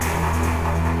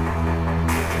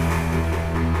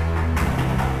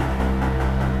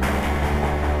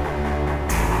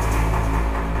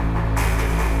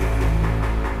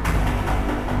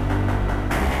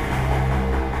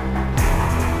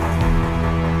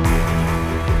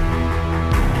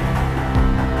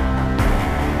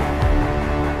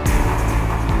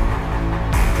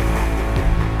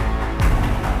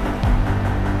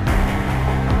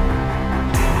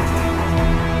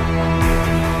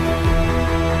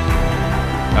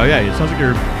Oh yeah, it sounds like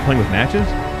you're playing with matches.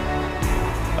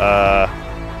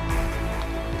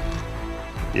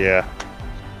 Yeah.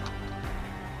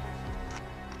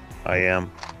 I am.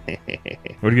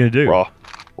 What are you gonna do?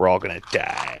 We're all gonna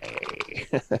die.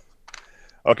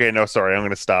 Okay, no, sorry, I'm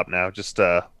gonna stop now. Just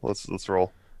let's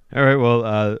roll. All right,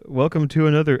 well, welcome to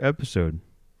another episode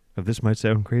of This Might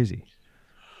Sound Crazy.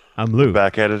 I'm Lou.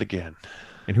 Back at it again.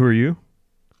 And who are you?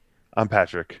 I'm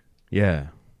Patrick. Yeah,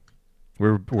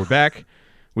 we're back.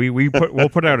 We'll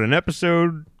put out an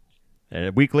episode. And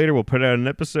a week later, we'll put out an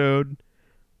episode.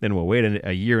 Then we'll wait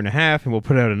a year and a half, and we'll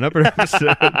put out another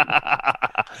episode.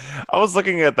 I was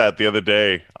looking at that the other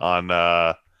day on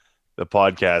the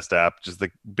podcast app, just the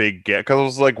big gap, because I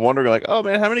was like wondering, like, oh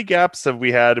man, how many gaps have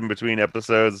we had in between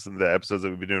episodes and the episodes that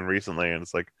we've been doing recently? And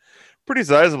it's like pretty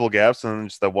sizable gaps, and then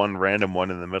just that one random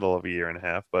one in the middle of a year and a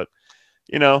half. But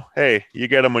you know, hey, you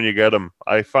get them when you get them.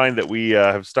 I find that we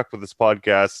have stuck with this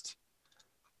podcast.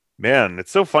 Man, it's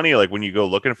so funny, like when you go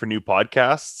looking for new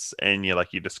podcasts and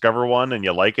you discover one and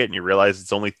you like it and you realize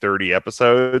it's only 30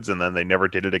 episodes and then they never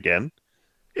did it again.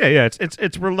 Yeah,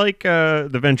 we're like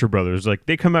the Venture Brothers. Like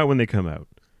they come out when they come out.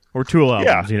 Or Tool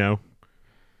albums, you know.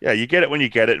 Yeah, you get it when you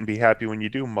get it and be happy when you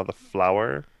do,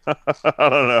 motherflower. I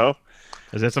don't know.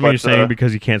 Is that something you're saying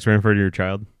because you can't swear in front of your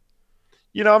child?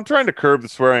 You know, I'm trying to curb the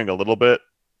swearing a little bit.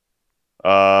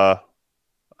 I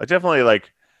definitely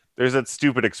there's that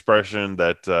stupid expression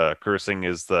that cursing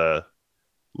is the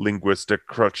linguistic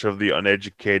crutch of the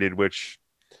uneducated, which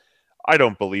I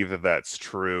don't believe that that's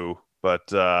true.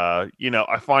 But, I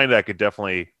find I could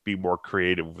definitely be more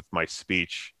creative with my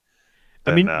speech.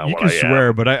 I mean, you can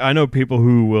swear, but I know people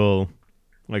who will,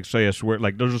 say a swear,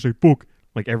 they'll just say fuck,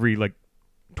 every,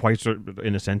 twice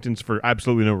in a sentence for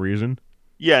absolutely no reason.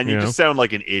 Yeah, and you just sound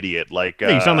like an idiot.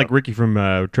 Yeah, you sound like Ricky from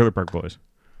Trailer Park Boys.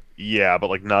 Yeah,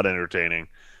 but, not entertaining.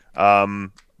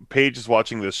 Paige is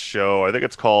watching this show. I think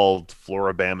it's called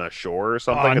Floribama Shore or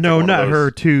something. No, not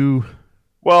her too.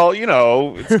 Well,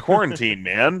 it's quarantine,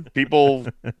 man. People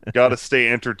got to stay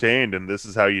entertained, and this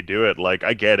is how you do it.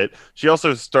 I get it. She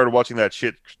also started watching that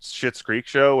Schitt's Creek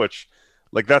show, which,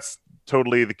 that's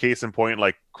totally the case in point.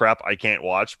 Crap, I can't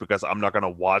watch because I'm not going to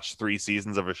watch 3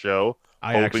 seasons of a show.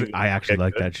 I actually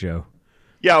like that show.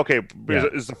 Yeah, okay. Yeah.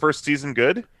 Is the first season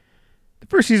good? The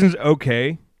first season's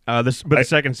okay. The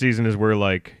second season is where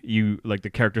the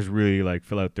characters really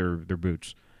fill out their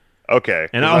boots. Okay.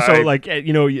 And also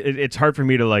it's hard for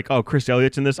me to Chris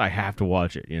Elliott's in this. I have to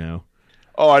watch it.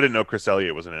 Oh, I didn't know Chris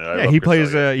Elliott was in it. Yeah, he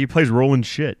plays Roland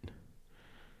Shit.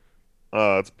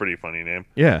 Oh, that's a pretty funny name.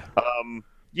 Yeah.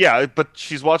 Yeah, but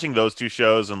she's watching those 2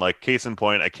 shows, and case in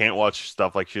point, I can't watch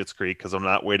stuff like Schitt's Creek because I'm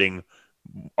not waiting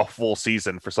a full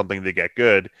season for something to get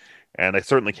good, and I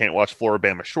certainly can't watch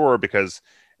Floribama Shore because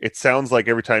it sounds like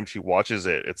every time she watches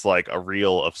it, it's like a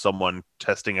reel of someone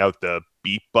testing out the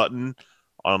beep button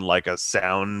on a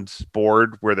sound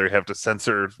board where they have to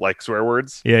censor swear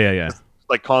words. Yeah. It's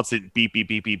constant beep beep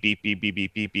beep beep beep beep beep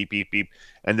beep beep beep beep beep,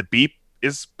 and the beep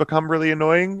is become really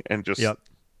annoying and just. Yep.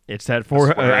 It's that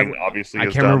obviously. I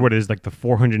can't remember what it is, the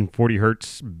 440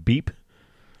 hertz beep.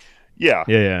 Yeah.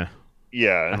 Yeah.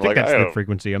 And I think that's the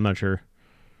frequency. I'm not sure.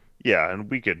 Yeah, and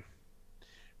we could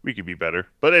be better.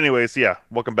 But anyways, yeah.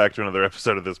 Welcome back to another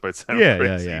episode of This Might Sound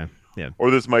Crazy. Yeah.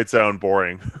 Or this might sound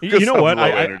boring. You know what?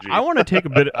 I want to take a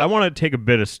bit. I want to take a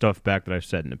bit of stuff back that I've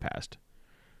said in the past.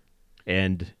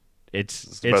 And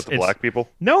it's about the black people.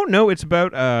 No, it's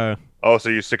about. Oh, so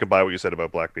you're sticking by what you said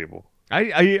about black people?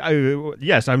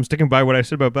 Yes, I'm sticking by what I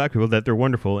said about black people. That they're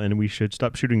wonderful, and we should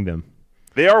stop shooting them.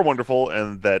 They are wonderful,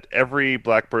 and that every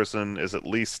black person is at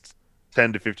least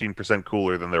 10 to 15%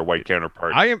 cooler than their white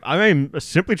counterpart. I am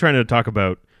simply trying to talk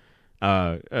about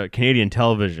Canadian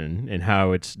television and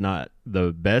how it's not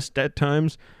the best at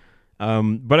times.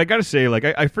 But I gotta say,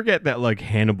 I forget that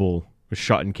Hannibal was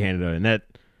shot in Canada, and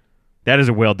that is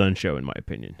a well done show in my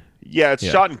opinion. Yeah, it's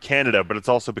shot in Canada, but it's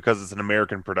also because it's an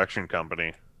American production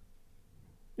company.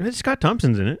 Scott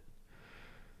Thompson's in it.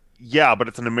 Yeah, but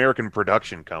it's an American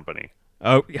production company.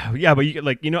 Oh yeah, but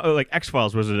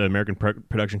X-Files was an American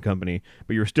production company,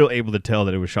 but you were still able to tell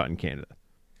that it was shot in Canada.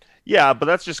 Yeah, but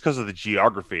that's just because of the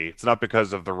geography. It's not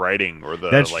because of the writing or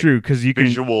the. That's true, because you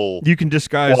can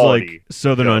disguise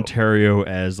Southern Ontario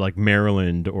as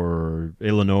Maryland or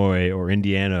Illinois or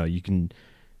Indiana. You can,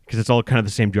 because it's all kind of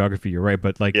the same geography. You're right,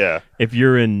 but if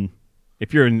you're in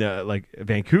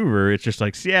Vancouver, it's just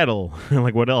Seattle.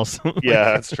 What else? Yeah,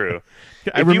 that's true.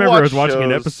 I remember I was watching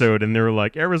an episode and they were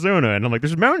Arizona, and I'm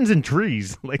there's mountains and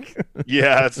trees.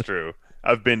 Yeah, that's true.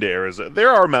 I've been to Arizona.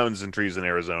 There are mountains and trees in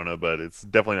Arizona, but it's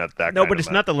definitely not that. No, but it's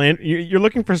not the land. You're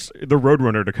looking for the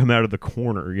Roadrunner to come out of the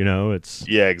corner. It's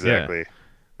yeah, exactly.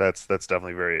 That's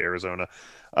definitely very Arizona.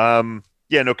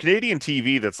 Yeah, no, Canadian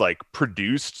TV that's like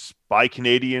produced by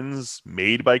Canadians,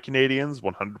 made by Canadians,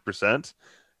 100%.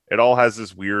 It all has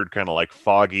this weird kind of like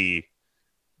foggy,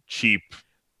 cheap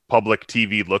public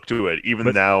TV look to it. Even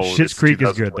But now, Schitt's it's Creek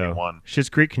is good though. 2021. Schitt's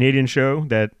Creek, Canadian show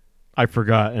that I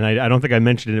forgot, and I don't think I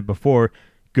mentioned it before.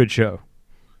 Good show.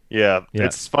 Yeah, Yeah.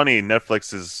 it's funny.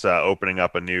 Netflix is opening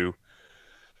up a new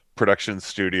production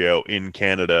studio in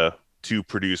Canada to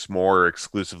produce more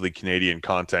exclusively Canadian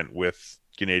content with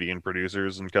Canadian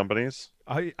producers and companies.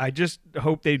 I just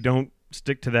hope they don't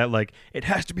stick to that. Like it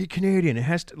has to be Canadian. It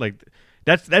has to like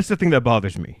that's the thing that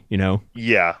bothers me. You know.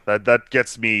 Yeah, that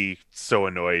gets me so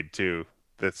annoyed too.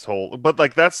 This whole, but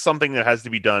like that's something that has to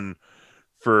be done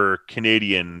for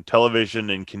Canadian television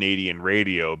and Canadian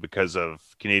radio because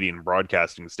of Canadian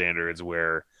broadcasting standards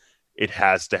where it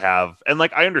has to have, and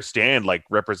like I understand like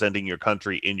representing your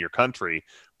country in your country,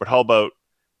 but how about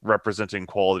representing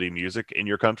quality music in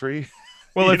your country?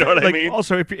 Well, You if, know what I like mean?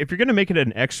 also if you're gonna make it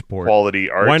an export, Quality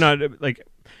art. why not like?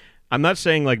 I'm not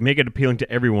saying like make it appealing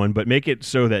to everyone, but make it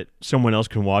so that someone else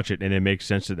can watch it and it makes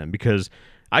sense to them. Because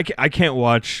I can't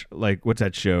watch like what's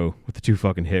that show with the two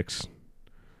fucking hicks,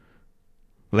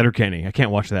 Letterkenny. I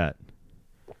can't watch that.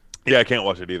 Yeah, I can't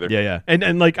watch it either. Yeah,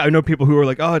 and like I know people who are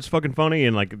like, oh, it's fucking funny,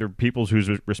 and like they're people whose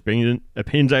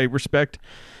opinions I respect.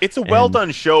 It's a well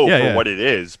done show Yeah, for yeah. what it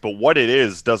is, but what it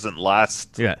is doesn't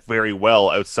last Yeah. very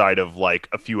well outside of like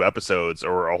a few episodes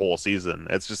or a whole season.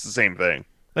 It's just the same thing.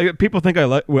 Like people think I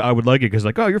would like it because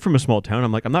like, oh, you're from a small town.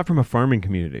 I'm like, I'm not from a farming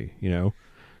community, you know.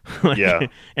 Like, Yeah,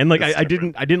 and like it's I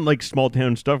different. didn't like small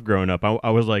town stuff growing up. I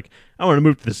was like, I want to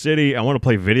move to the city. I want to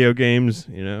play video games,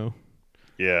 you know.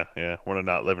 Yeah. Want to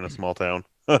not live in a small town.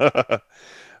 But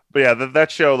yeah,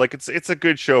 that show, like it's a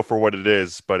good show for what it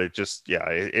is, but it just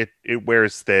it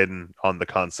wears thin on the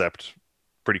concept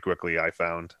pretty quickly, I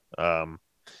found.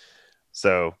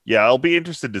 So yeah, I'll be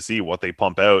interested to see what they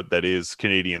pump out that is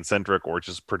Canadian centric or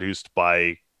just produced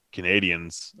by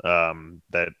Canadians.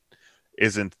 That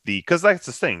isn't because that's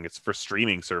the thing. It's for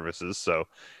streaming services, so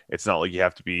it's not like you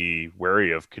have to be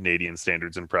wary of Canadian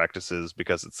standards and practices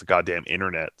because it's the goddamn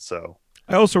internet. So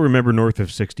I also remember North of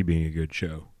 60 being a good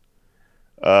show.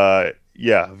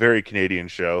 yeah, very Canadian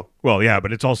show. Well, yeah,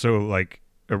 but it's also like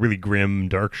a really grim,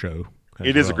 dark show.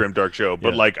 It is a grim dark show,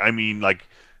 but Yeah. like I mean like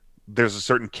there's a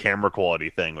certain camera quality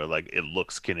thing where like it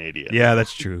looks Canadian. Yeah,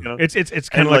 that's true. You know? It's kind And,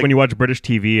 of like like- when you watch British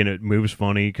TV and it moves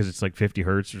funny because it's like 50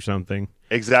 hertz or something.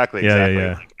 Exactly. Yeah, Exactly.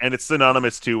 yeah. Like, and it's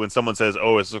synonymous too when someone says,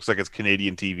 "Oh, it looks like it's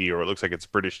Canadian TV" or "It looks like it's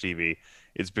British TV."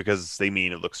 It's because they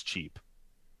mean it looks cheap.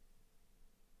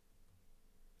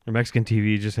 Or Mexican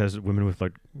TV just has women with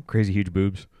like crazy huge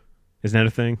boobs. Isn't that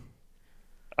a thing?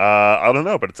 I don't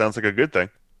know, but it sounds like a good thing.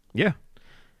 Yeah.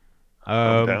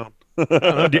 I'm I down. don't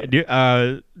know,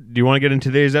 do you want to get into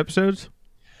today's episodes?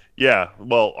 Yeah.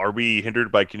 Well, are we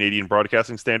hindered by Canadian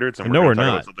broadcasting standards? And No, gonna we're talk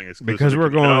not, about something exclusively because we're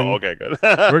Canadian? going- Oh, okay, good.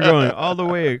 We're going all the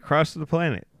way across the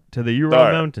planet to the Ural All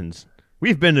right. Mountains.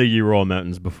 We've been to the Ural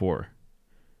Mountains before.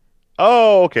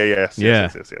 Oh, okay. Yes. Yeah.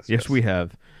 Yes. We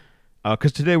have.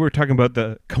 Because today we're talking about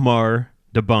the Kamar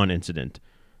Daban incident.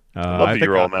 Love I the think,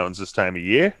 Ural Mountains this time of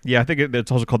year. Yeah, I think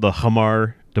it's also called the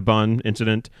Hamar Daban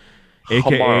incident,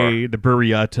 aka Hamar. the the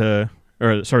Buryatia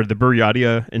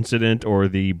incident or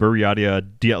the Buryatia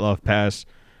Dyatlov Pass.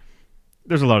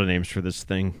 There's a lot of names for this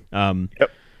thing. Yep.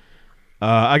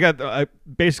 I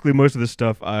basically most of this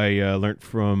stuff I learned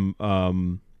from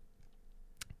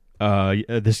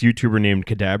this YouTuber named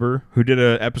Cadaver, who did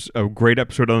a great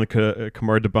episode on the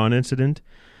Kamar Daban incident.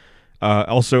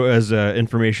 Also as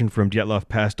information from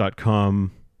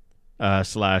dyatlovpass.com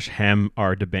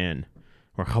 /Hamar Daban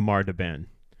or Hamar Daban.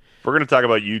 If we're going to talk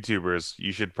about YouTubers,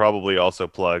 you should probably also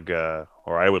plug, or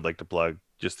I would like to plug,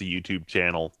 just the YouTube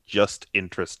channel, Just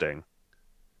Interesting.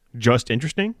 Just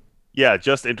interesting? Yeah,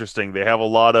 Just Interesting. They have a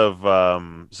lot of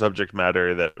subject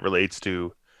matter that relates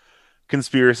to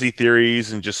conspiracy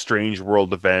theories and just strange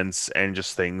world events and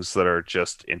just things that are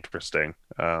just interesting.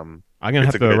 I'm going to It's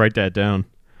have a to good- write that down.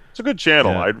 It's a good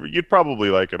channel. Yeah. You'd probably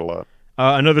like it a lot.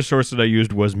 Another source that I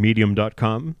used was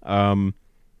medium.com.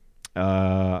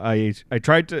 I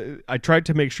tried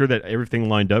to make sure that everything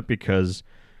lined up because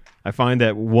I find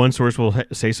that one source will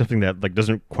say something that like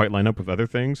doesn't quite line up with other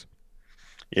things.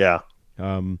 Yeah.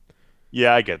 Um,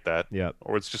 Yeah, I get that. yeah.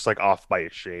 Or it's just like off by a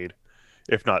shade,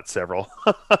 if not several.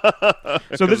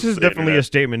 So this is the definitely a internet.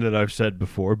 statement that I've said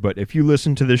before, but if you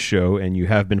listen to this show and you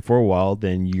have been for a while,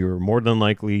 then you're more than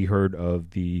likely heard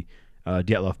of the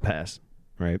Dyatlov Pass,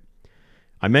 right?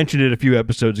 I mentioned it a few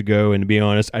episodes ago, and to be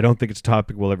honest, I don't think it's a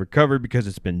topic we'll ever cover because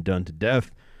it's been done to death.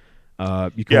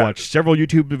 You can watch several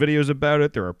YouTube videos about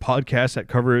it. There are podcasts that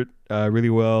cover it really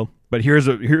well. But here's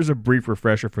a brief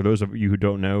refresher for those of you who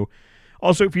don't know.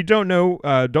 Also, if you don't know,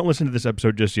 don't listen to this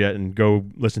episode just yet, and go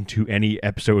listen to any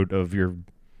episode of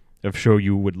show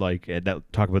you would like that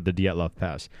talk about the Dyatlov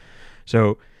Pass.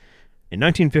 So, in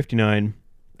 1959,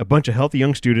 a bunch of healthy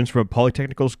young students from a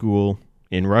polytechnical school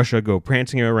in Russia go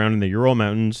prancing around in the Ural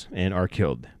Mountains and are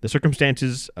killed. The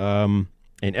circumstances and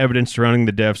evidence surrounding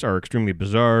the deaths are extremely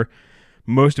bizarre.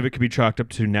 Most of it could be chalked up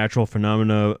to natural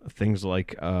phenomena, things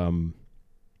like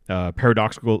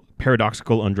paradoxical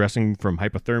undressing from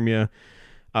hypothermia.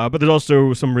 But there's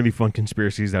also some really fun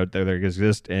conspiracies out there that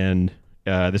exist, and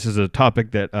this is a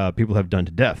topic that people have done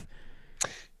to death.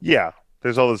 Yeah.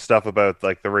 There's all this stuff about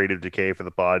like the rate of decay for the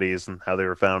bodies and how they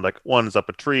were found. Like one's up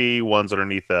a tree, one's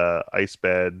underneath a ice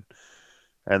bed,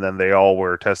 and then they all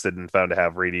were tested and found to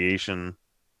have radiation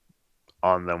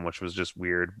on them, which was just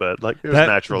weird. But like there's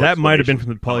natural. That might have been from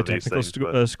the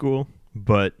polytechnical school,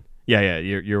 but yeah,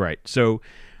 you're right. So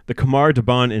the Qamar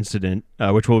Daban incident,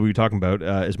 which we'll be talking about,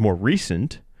 is more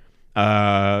recent.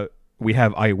 We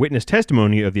have eyewitness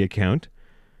testimony of the account,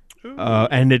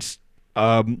 and it's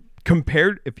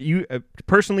compared. If you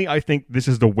personally, I think this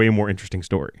is the way more interesting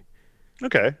story.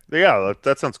 Okay, yeah,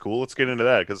 that sounds cool. Let's get into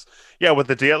that because with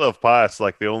the Dyatlov Pass,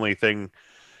 like the only thing,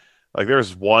 like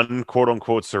there's one quote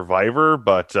unquote survivor,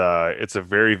 but it's a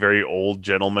very, very old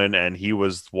gentleman, and he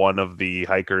was one of the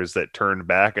hikers that turned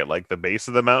back at like the base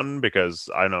of the mountain because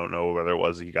I don't know whether it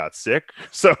was he got sick.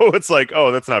 So it's like,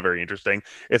 oh, that's not very interesting.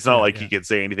 It's not he could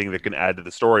say anything that can add to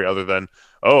the story other than,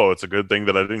 oh, it's a good thing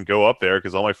that I didn't go up there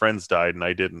because all my friends died and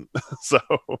I didn't. So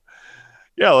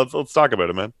yeah, let's talk about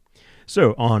it, man.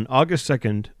 So on August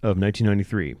 2nd of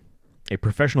 1993, a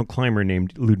professional climber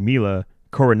named Ludmila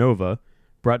Koronova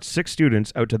brought 6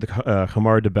 students out to the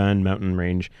Qamar Daban mountain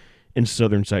range in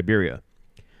southern Siberia.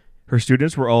 Her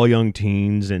students were all young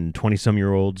teens and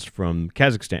 20-some-year-olds from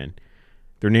Kazakhstan.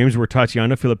 Their names were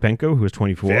Tatiana Filipenko, who was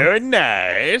 24. Very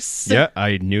nice. Yeah,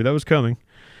 I knew that was coming.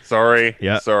 Sorry.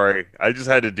 Yeah. Sorry. I just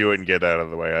had to do it and get out of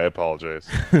the way. I apologize.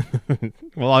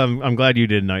 Well, I'm glad you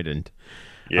did and I didn't.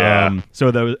 Yeah.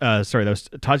 So that was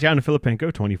Tatiana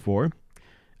Filipenko, 24.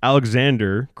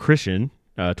 Alexander Krishin,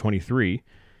 23.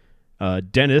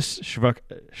 Denis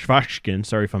Shvashkin,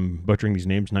 sorry if I'm butchering these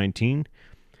names, 19.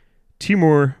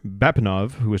 Timur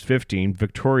Bapanov, who was 15.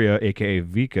 Victoria, a.k.a.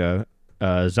 Vika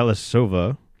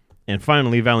Zelisova. And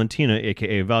finally, Valentina,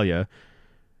 a.k.a. Valya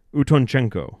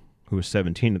Utonchenko, who was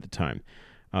 17 at the time.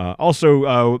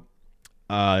 Also,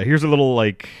 here's a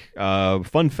little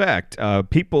fun fact.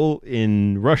 People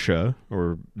in Russia,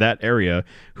 or that area,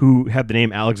 who have the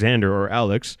name Alexander or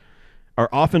Alex are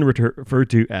often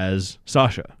referred to as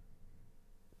Sasha.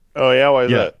 Oh yeah, why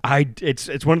is that?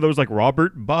 It's one of those like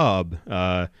Robert, Bob,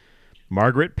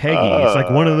 Margaret, Peggy. It's like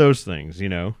one of those things, you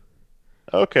know.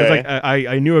 Okay. It's like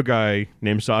I knew a guy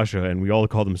named Sasha, and we all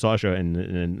called him Sasha, and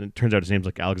it turns out his name's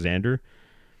like Alexander.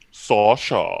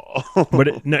 Sasha.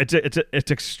 But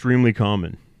it's extremely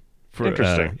common.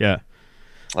 Interesting. Yeah.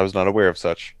 I was not aware of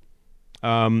such.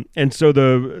 And so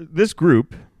this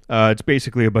group, it's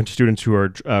basically a bunch of students who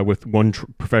are with one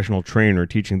professional trainer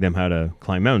teaching them how to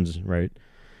climb mountains, right?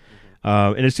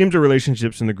 And it seems the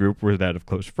relationships in the group were that of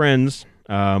close friends.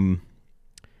 And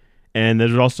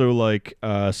there's also like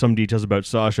some details about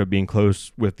Sasha being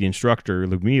close with the instructor,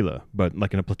 Ludmila, but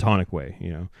like in a platonic way,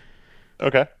 you know.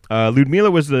 Okay.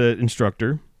 Ludmila was the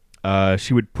instructor.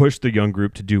 She would push the young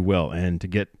group to do well and to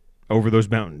get over those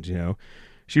mountains, you know.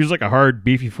 She was like a hard,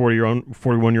 beefy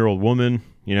 41-year-old woman,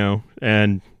 you know,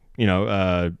 and, you know,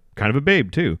 kind of a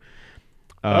babe, too.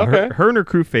 Okay. Her and her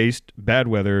crew faced bad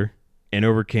weather and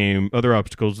overcame other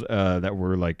obstacles that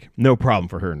were like no problem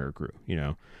for her and her crew, you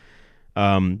know.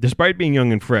 Despite being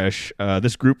young and fresh,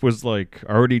 this group was like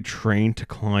already trained to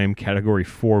climb Category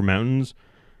 4 mountains.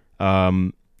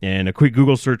 And a quick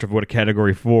Google search of what a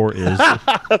Category 4 is.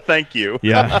 Thank you.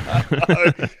 Yeah.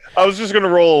 I was just going to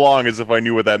roll along as if I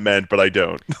knew what that meant, but I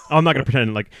don't. I'm not going to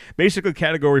pretend. Like, basically,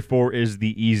 Category 4 is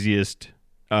the easiest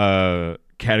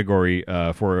category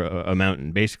for a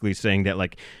mountain. Basically saying that,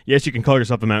 like, yes, you can call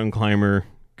yourself a mountain climber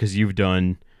because you've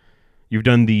done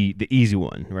the easy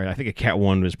one, right? I think a Cat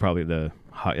 1 was probably the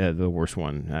worst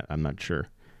one. I'm not sure.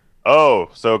 Oh,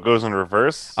 so it goes in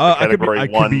reverse? I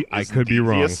could be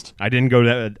wrong. I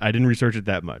didn't research it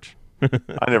that much.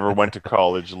 I never went to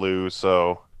college, Lou,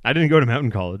 so... I didn't go to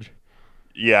mountain college.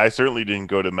 Yeah, I certainly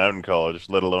didn't go to mountain college,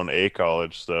 let alone a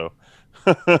college, so...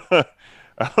 I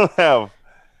don't have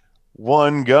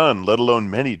one gun, let alone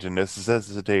many to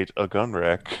necessitate a gun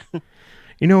rack.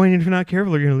 You know, when you're not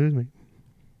careful, you're going to lose me.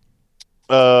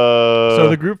 So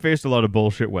the group faced a lot of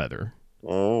bullshit weather.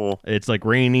 Oh, It's like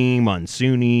rainy,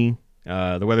 monsoony,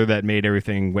 the weather that made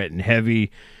everything wet and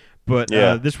heavy. But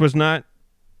yeah. this was not.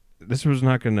 This was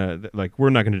not gonna like.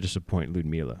 We're not gonna disappoint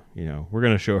Ludmila. You know, we're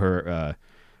gonna show her.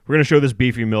 We're gonna show this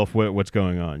beefy milf what's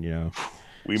going on. You know.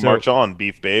 We So- march on,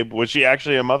 Beef Babe. Was she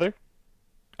actually a mother?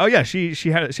 Oh yeah, she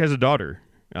has a daughter.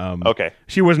 Okay.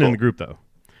 She wasn't in Cool. the group though.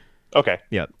 Okay.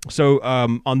 Yeah. So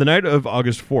on the night of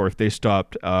August 4th, they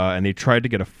stopped and they tried to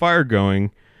get a fire going,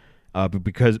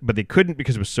 but they couldn't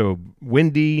because it was so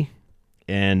windy.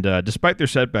 And despite their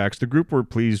setbacks, the group were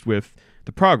pleased with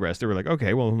the progress. They were like,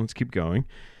 okay, well, let's keep going.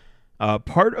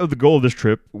 Part of the goal of this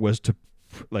trip was to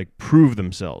prove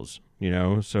themselves. You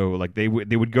know, so like they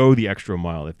would go the extra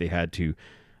mile if they had to,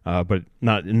 but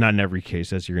not in every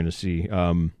case, as you're going to see.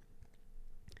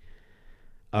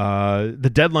 The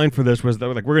deadline for this was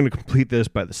we're going to complete this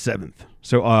by the 7th.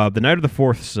 So the night of the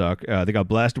 4th suck. They got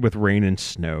blasted with rain and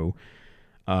snow.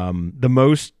 The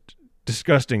most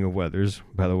disgusting of weathers,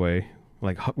 by the way,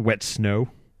 like wet snow.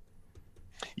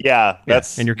 Yeah,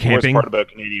 that's and you're the camping? worst part about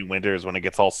Canadian winter is when it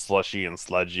gets all slushy and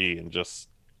sludgy and just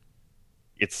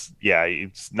it's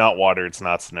not water, it's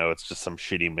not snow, it's just some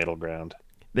shitty middle ground.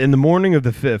 In the morning of the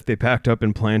 5th, they packed up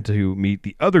and planned to meet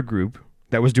the other group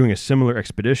that was doing a similar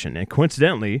expedition. And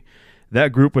coincidentally,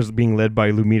 that group was being led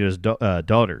by Lumida's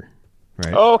daughter.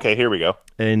 Right. Oh, okay, here we go.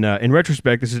 And in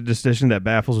retrospect, this is a decision that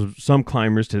baffles some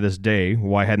climbers to this day.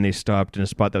 Why hadn't they stopped in a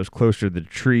spot that was closer to the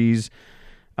trees,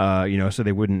 so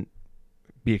they wouldn't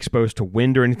be exposed to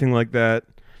wind or anything like that?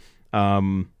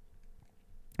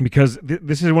 Because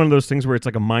this is one of those things where it's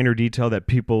like a minor detail that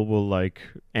people will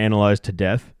analyze to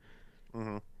death.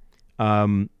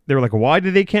 Mm-hmm. They were like, why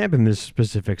did they camp in this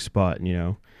specific spot?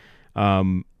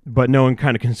 But no one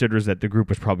kind of considers that the group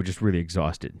was probably just really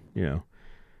exhausted.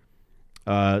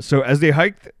 So as they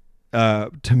hiked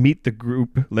to meet the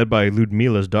group led by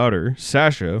Ludmila's daughter,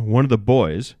 Sasha, one of the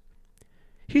boys,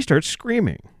 he starts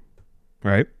screaming.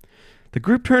 Right? The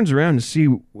group turns around to see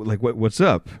what's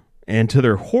up. And to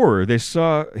their horror, they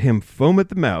saw him foam at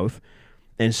the mouth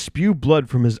and spew blood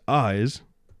from his eyes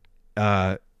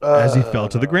as he fell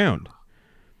to the ground.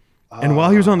 And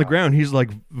while he was on the ground, he's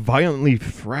violently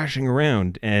thrashing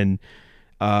around, and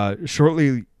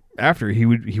shortly after, he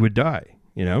would die.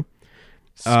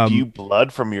 Spew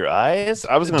blood from your eyes?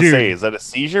 I was going to Dude. say, is that a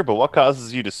seizure? But what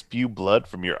causes you to spew blood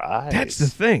from your eyes? That's the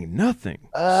thing. Nothing.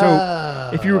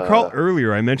 So if you recall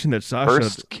earlier, I mentioned that Sasha.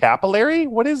 Burst capillary?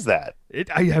 What is that?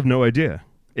 I have no idea.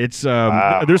 It's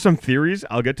Wow. There's some theories.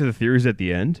 I'll get to the theories at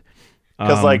the end.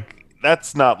 Because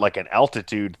that's not like an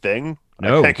altitude thing.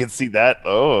 No. I can see that.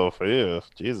 Oh, ew,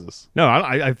 Jesus. No,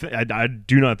 I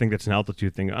do not think that's an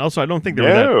altitude thing. Also, I don't think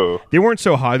they weren't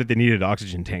so high that they needed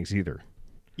oxygen tanks either.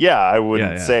 Yeah, I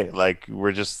wouldn't Yeah. say.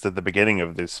 We're just at the beginning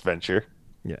of this venture.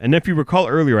 Yeah, and if you recall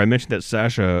earlier, I mentioned that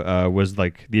Sasha was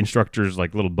the instructor's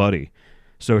little buddy.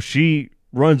 So she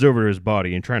runs over to his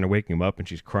body and trying to wake him up, and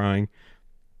she's crying.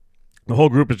 The whole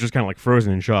group is just kind of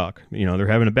frozen in shock. They're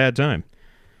having a bad time.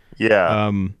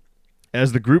 Yeah.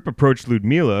 As the group approached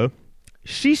Ludmila,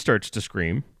 she starts to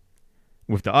scream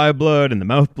with the eye blood and the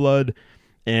mouth blood.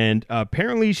 And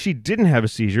apparently she didn't have a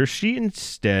seizure. She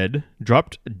instead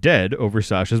dropped dead over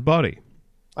Sasha's body.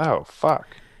 Oh, fuck.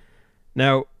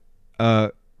 Now,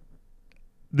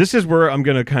 this is where I'm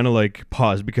going to kind of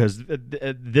pause because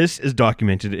this is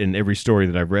documented in every story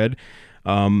that I've read.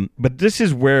 But this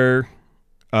is where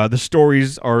the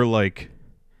stories are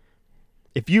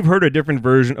if you've heard a different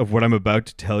version of what I'm about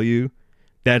to tell you,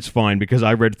 that's fine because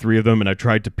I read 3 of them and I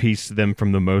tried to piece them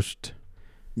from the most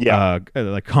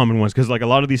common ones because a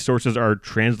lot of these sources are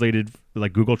translated,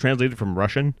 Google translated from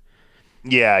Russian.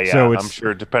 Yeah. So I'm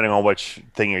sure depending on which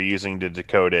thing you're using to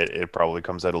decode it, it probably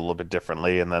comes out a little bit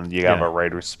differently, and then you have Yeah. a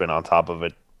writer's spin on top of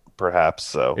it, perhaps.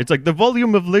 So It's the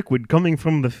volume of liquid coming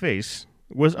from the face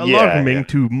was alarming yeah.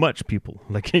 to much people.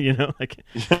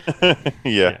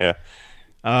 yeah.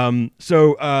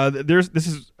 So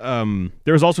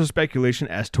there's also speculation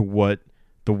as to what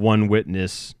the one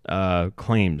witness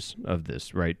claims of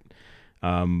this, right?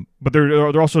 But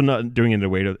they're also not doing it in a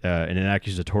way in an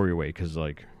accusatory way because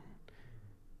the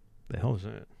hell is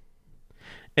that?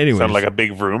 Anyway, Sound like a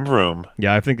big vroom vroom.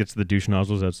 yeah, I think it's the douche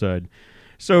nozzles outside.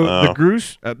 So the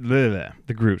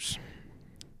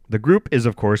group is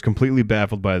of course completely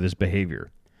baffled by this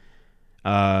behavior,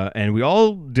 and we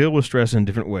all deal with stress in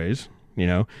different ways,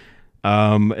 and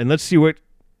let's see what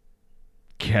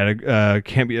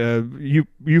you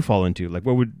fall into.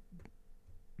 What would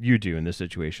you do in this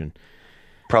situation?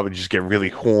 Probably just get really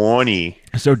horny.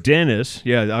 So Dennis,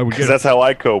 I would Because get. that's how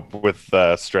I cope with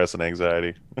stress and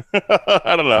anxiety.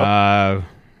 I don't know.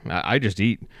 I just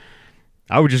eat.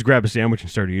 I would just grab a sandwich and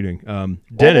start eating.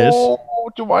 Dennis, Oh,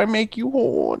 do I make you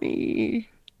horny?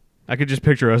 I could just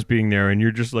picture us being there, and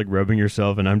you're just like rubbing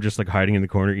yourself, and I'm just like hiding in the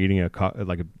corner eating a cock.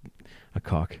 I'm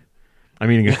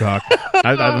eating a cock.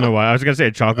 I don't know why. I was gonna say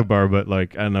a chocolate bar, but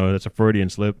like I don't know. That's a Freudian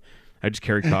slip. I just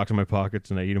carry cocks in my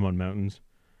pockets and I eat them on mountains.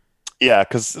 Yeah,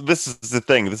 because this is the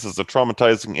thing. This is a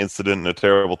traumatizing incident and a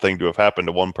terrible thing to have happened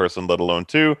to one person, let alone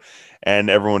two. And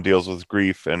everyone deals with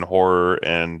grief and horror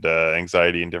and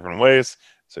anxiety in different ways.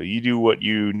 So you do what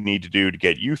you need to do to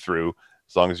get you through,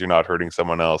 as long as you're not hurting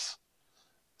someone else,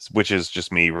 which is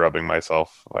just me rubbing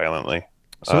myself violently.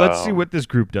 So let's see what this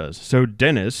group does. So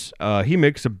Dennis, he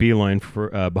makes a beeline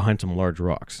for behind some large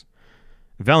rocks.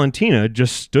 Valentina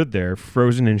just stood there,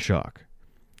 frozen in shock.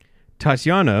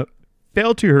 Tatiana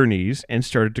fell to her knees and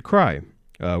started to cry,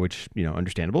 which,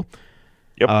 understandable.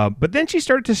 Yep. But then she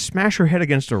started to smash her head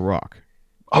against a rock.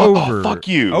 Fuck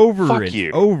you.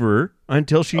 Over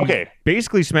until she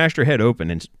basically smashed her head open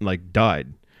and,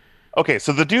 died. Okay,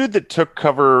 so the dude that took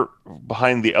cover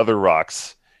behind the other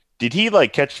rocks, did he,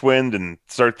 catch wind and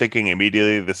start thinking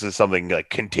immediately this is something,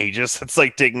 contagious that's,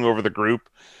 taking over the group,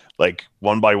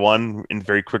 one by one in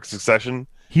very quick succession?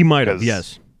 He might have,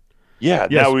 yes. Yeah,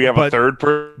 yes, now we have a third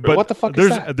person. But what the fuck is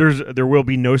that? There will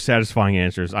be no satisfying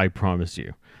answers, I promise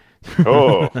you.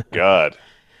 Oh, God.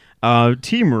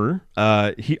 Timur,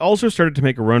 he also started to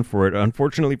make a run for it.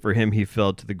 Unfortunately for him, he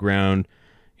fell to the ground.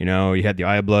 He had the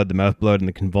eye blood, the mouth blood, and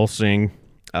the convulsing,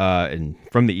 and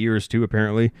from the ears too,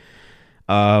 apparently.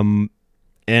 I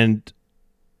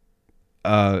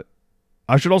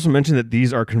should also mention that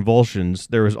these are convulsions.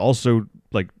 There is also,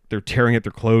 they're tearing at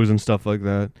their clothes and stuff like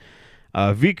that.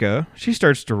 Vika, she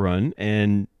starts to run,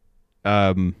 and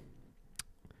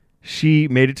she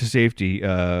made it to safety,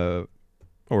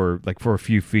 for a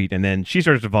few feet, and then she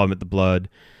starts to vomit the blood,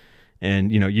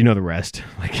 and, the rest.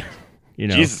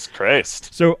 Jesus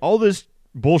Christ. So all this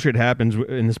bullshit happens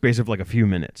in the space of, a few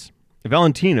minutes.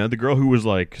 Valentina, the girl who was,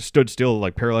 stood still,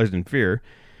 paralyzed in fear,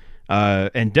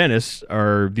 and Dennis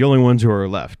are the only ones who are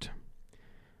left.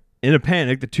 In a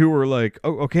panic, the two were like,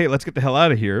 oh, okay, let's get the hell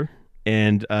out of here.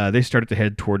 And they started to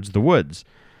head towards the woods.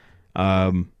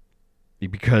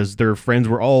 Because their friends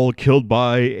were all killed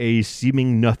by a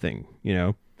seeming nothing,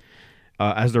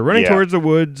 As they're running towards the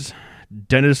woods,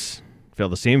 Dennis fell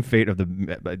the same fate of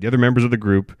the other members of the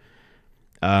group,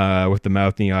 with the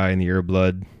mouth and the eye and the ear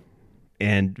blood.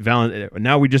 And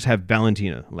now we just have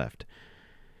Valentina left.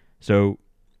 So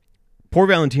poor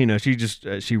Valentina,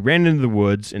 she ran into the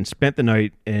woods and spent the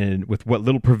night with what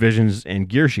little provisions and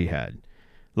gear she had.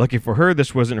 Lucky for her,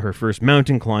 this wasn't her first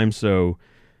mountain climb, so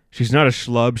she's not a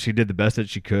schlub. She did the best that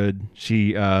she could.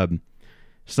 She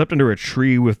slept under a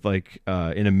tree with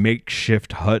in a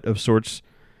makeshift hut of sorts.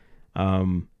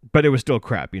 But it was still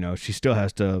crap, She still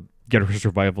has to get her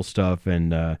survival stuff,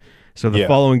 and so the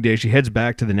following day she heads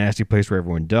back to the nasty place where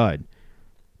everyone died.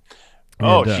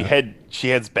 She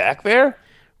heads back there?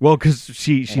 Well, because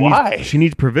she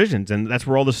needs provisions, and that's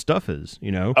where all this stuff is,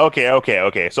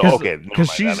 Okay. So because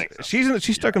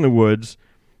she's stuck in the woods,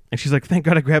 and she's like, "Thank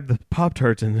God I grabbed the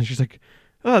Pop-Tarts," and then she's like,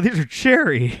 "Oh, these are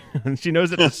cherry," and she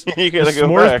knows that the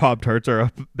s'mores Pop-Tarts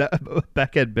are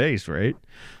back at base, right?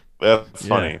 That's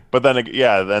funny, but then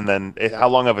how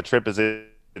long of a trip is it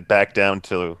back down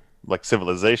to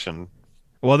civilization?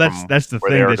 Well, that's the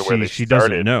thing that she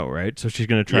doesn't know, right? So she's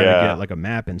going to try to get a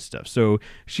map and stuff. So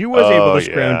she was able to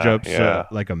scrounge up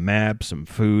a map, some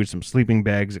food, some sleeping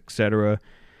bags, etc.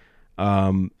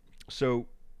 So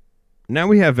now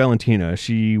we have Valentina.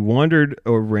 She wandered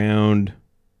around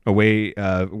away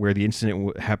where the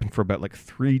incident happened for about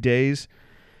 3 days.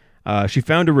 She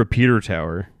found a repeater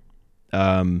tower,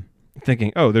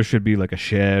 thinking, oh, there should be a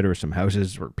shed or some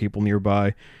houses or people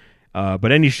nearby.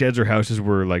 But any sheds or houses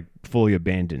were fully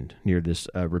abandoned near this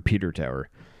repeater tower.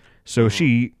 So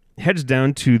she heads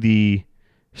down to the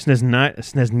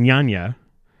Snezhnaya,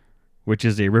 which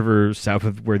is a river south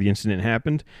of where the incident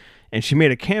happened, and she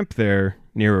made a camp there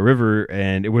near a river.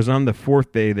 And it was on the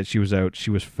 4th day that she was out. She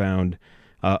was found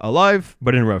alive,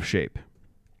 but in rough shape.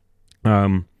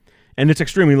 And it's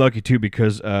extremely lucky too,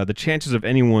 because the chances of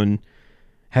anyone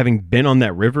having been on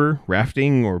that river,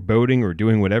 rafting or boating or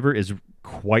doing whatever, is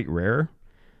quite rare.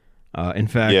 In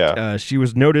fact, she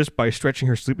was noticed by stretching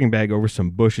her sleeping bag over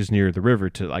some bushes near the river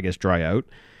to, I guess, dry out.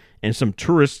 And some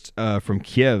tourists from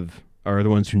Kiev are the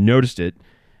ones who noticed it,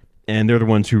 and they're the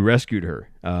ones who rescued her.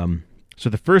 So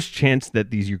the first chance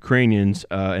that these Ukrainians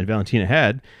and Valentina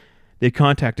had, they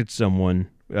contacted someone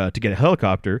to get a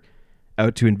helicopter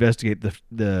out to investigate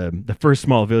the first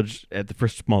small village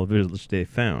they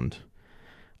found.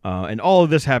 And all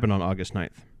of this happened on August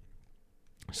 9th.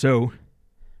 So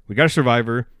we got a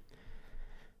survivor.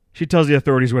 She tells the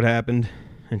authorities what happened.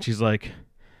 And she's like,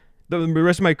 the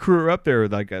rest of my crew are up there.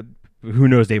 Like, who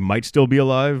knows? They might still be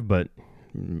alive, but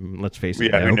let's face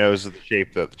it. Yeah, who knows the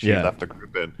shape that she left the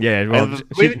group in. Yeah, well, and the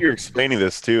way that you're explaining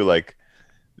this too, like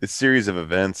this series of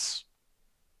events,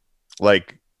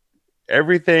 like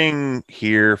everything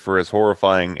here, for as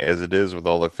horrifying as it is with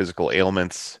all the physical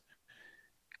ailments,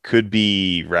 could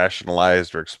be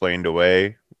rationalized or explained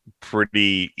away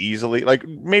pretty easily. Like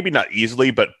maybe not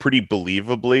easily, but pretty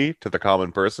believably to the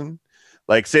common person.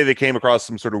 Like say they came across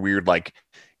some sort of weird like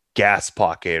gas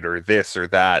pocket or this or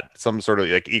that, some sort of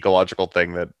like ecological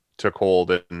thing that took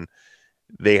hold and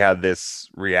they had this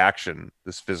reaction,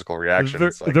 this physical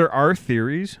reaction. There are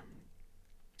theories.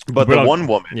 But the one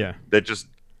woman that just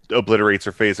obliterates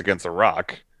her face against a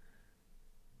rock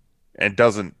and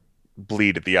doesn't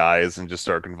bleed at the eyes and just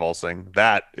start convulsing,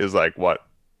 that is like what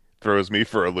throws me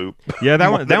for a loop. Yeah,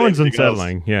 that one's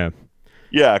unsettling. Else.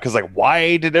 Yeah, because like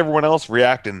why did everyone else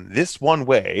react in this one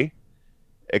way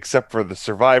except for the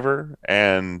survivor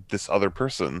and this other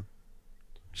person?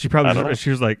 She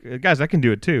was like, guys, I can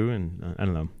do it too. And I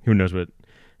don't know. Who knows what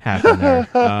happened there.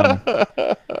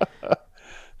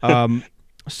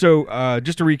 So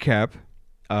just to recap,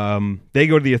 they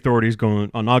go to the authorities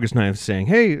going on August 9th saying,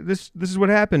 hey, this is what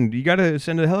happened. You got to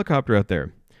send a helicopter out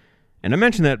there. And I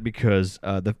mention that because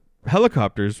the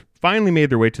helicopters finally made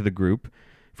their way to the group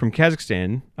from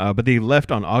Kazakhstan, but they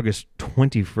left on August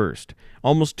 21st,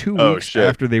 almost 2 weeks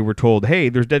after they were told, hey,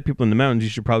 there's dead people in the mountains. You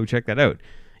should probably check that out.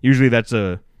 Usually that's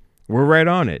we're right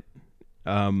on it.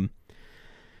 And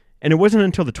it wasn't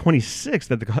until the 26th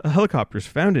that the helicopters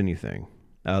found anything.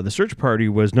 The search party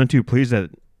was none too pleased at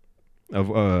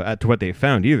what they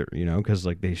found either, because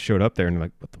like they showed up there and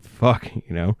like, what the fuck,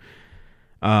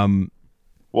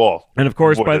 Well, and of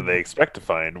course, what did they expect to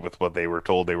find with what they were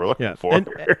told they were looking for?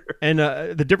 And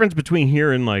the difference between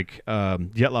here and like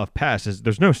Dyatlov Pass is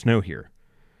there's no snow here.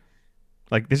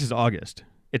 Like this is August.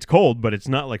 It's cold, but it's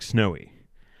not like snowy.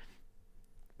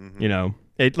 Mm-hmm.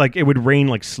 It would rain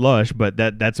like slush, but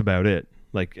that's about it.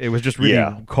 Like it was just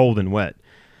really cold and wet.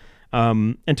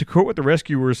 And to quote what the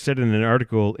rescuers said in an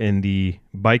article in the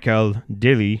Baikal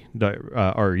Daily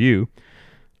RU,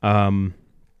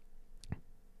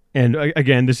 and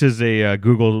again, this is a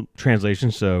Google translation,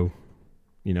 so,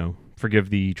 forgive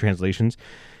the translations.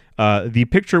 The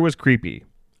picture was creepy.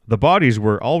 The bodies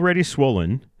were already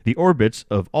swollen. The orbits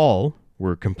of all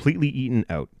were completely eaten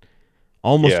out.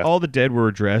 Almost all the dead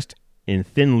were dressed in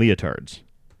thin leotards,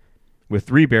 with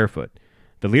 3 barefoot.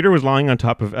 The leader was lying on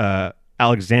top of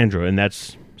Alexandra, and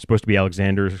that's supposed to be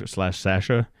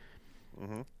Alexander/Sasha.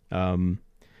 Mm-hmm.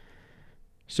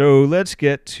 So let's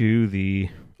get to the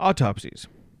autopsies.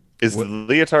 Is the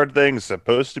leotard thing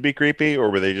supposed to be creepy, or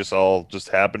were they just all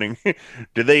happening?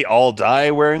 Did they all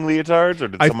die wearing leotards, or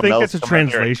did someone else? I think it's a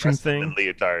translation thing. In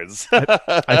leotards.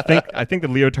 I think the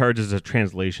leotards is a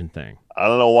translation thing. I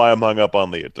don't know why I'm hung up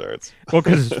on leotards. Well,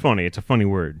 because it's funny. It's a funny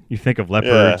word. You think of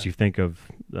leopards. You think of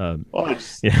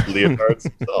leotards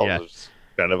themselves. It's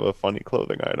kind of a funny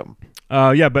clothing item.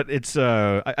 But it's.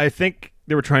 I think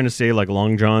they were trying to say like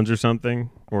long johns or something,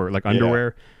 or like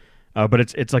underwear. But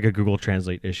it's like a Google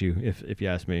Translate issue, if you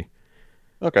ask me.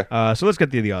 Okay. So let's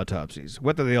get to the autopsies.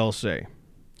 What do they all say?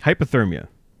 Hypothermia,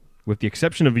 with the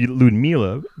exception of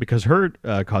Ludmila, because her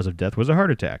cause of death was a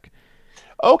heart attack.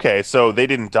 Okay, so they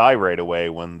didn't die right away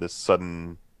when this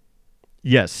sudden...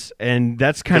 Yes, and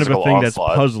that's kind of a thing that's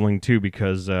puzzling, too,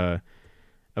 because, of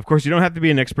course, you don't have to be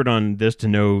an expert on this to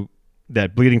know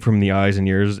that bleeding from the eyes and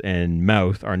ears and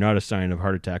mouth are not a sign of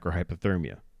heart attack or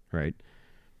hypothermia, right?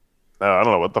 No, I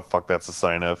don't know what the fuck that's a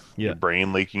sign of. Yeah. Your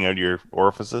brain leaking out your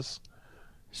orifices.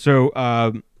 So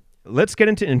let's get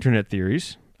into internet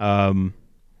theories. A lot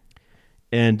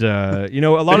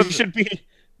of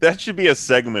that should be a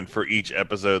segment for each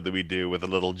episode that we do with a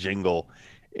little jingle.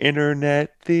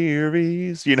 Internet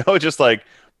theories, just like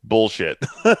bullshit.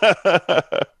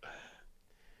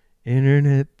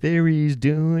 Internet theories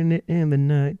doing it in the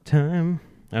nighttime.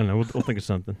 I don't know. We'll think of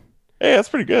something. Hey, that's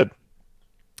pretty good.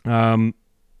 A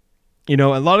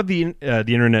lot of the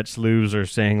internet sleuths are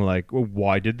saying like, well,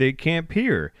 why did they camp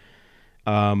here?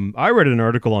 I read an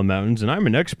article on mountains, and I'm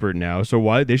an expert now, so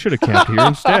why they should have camped here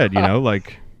instead?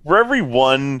 Like for every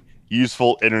one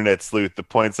useful internet sleuth that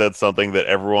points out something that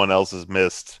everyone else has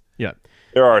missed,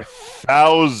 there are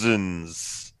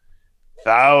thousands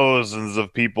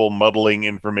of people muddling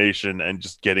information and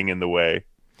just getting in the way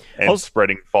and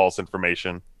spreading false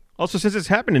information. Also, since it's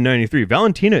happened in '93,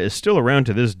 Valentina is still around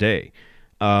to this day.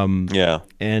 And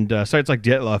sites like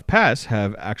Dyatlov Pass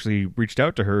have actually reached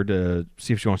out to her to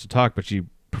see if she wants to talk, but she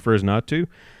prefers not to.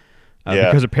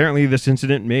 Because apparently this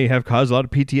incident may have caused a lot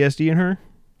of PTSD in her,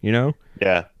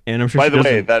 Yeah. And I'm sure By she the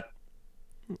way, doesn't.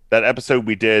 that episode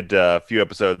we did a few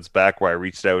episodes back where I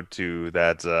reached out to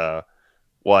that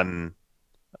one,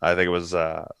 I think it was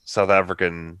South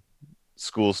African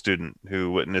school student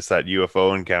who witnessed that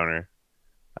UFO encounter.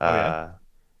 Oh yeah. Uh,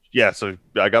 yeah, so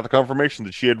I got the confirmation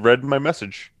that she had read my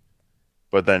message,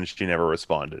 but then she never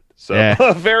responded. So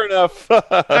Yeah. fair enough.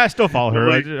 I still follow her.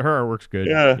 Nobody- Her artwork's good.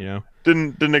 yeah, You know.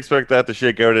 didn't expect that to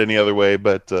shake out any other way,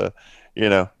 but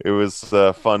it was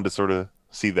fun to sort of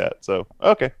see that. So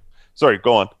okay, sorry,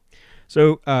 go on.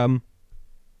 So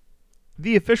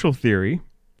the official theory,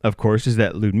 of course, is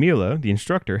that Ludmila, the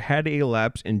instructor, had a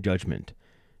lapse in judgment,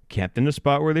 camped in a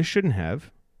spot where they shouldn't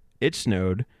have. It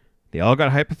snowed. They all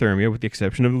got hypothermia, with the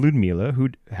exception of Ludmila, who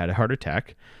had a heart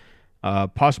attack,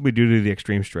 possibly due to the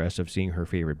extreme stress of seeing her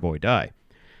favorite boy die.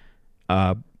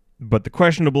 But the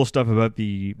questionable stuff about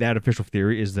that official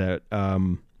theory is that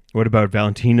what about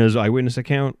Valentina's eyewitness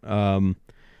account? And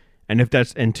if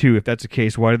that's the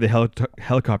case, why did the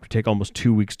helicopter take almost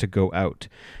 2 weeks to go out?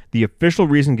 The official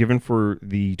reason given for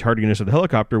the tardiness of the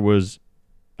helicopter was,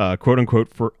 quote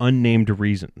unquote, for unnamed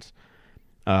reasons.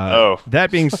 That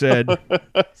being said,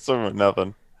 So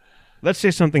nothing. let's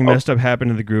say something messed up happened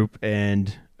to the group,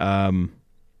 and that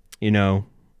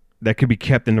could be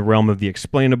kept in the realm of the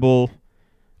explainable.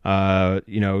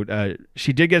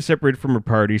 She did get separated from her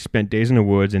party, spent days in the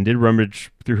woods, and did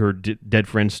rummage through her dead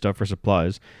friend's stuff for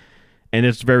supplies. And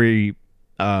it's very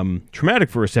traumatic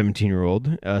for a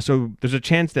 17-year-old. So there's a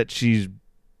chance that she's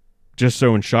just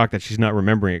so in shock that she's not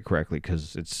remembering it correctly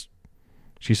because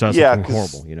she saw something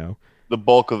 'cause horrible. the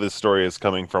bulk of this story is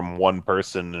coming from one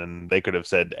person, and they could have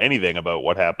said anything about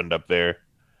what happened up there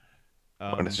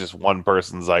when it's just one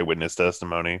person's eyewitness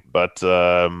testimony. But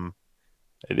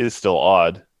it is still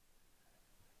odd.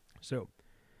 So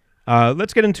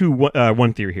let's get into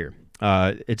one theory here.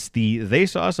 It's the they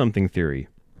saw something theory.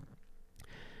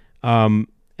 And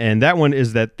that one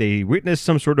is that they witnessed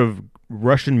some sort of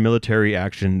Russian military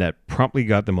action that promptly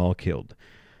got them all killed.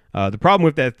 The problem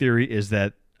with that theory is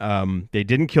that they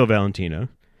didn't kill Valentina.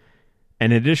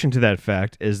 And in addition to that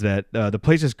fact is that the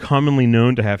place is commonly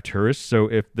known to have tourists. So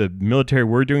if the military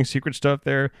were doing secret stuff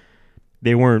there,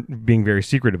 they weren't being very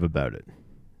secretive about it.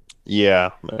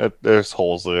 Yeah, there's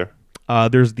holes there.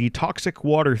 There's the toxic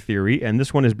water theory, and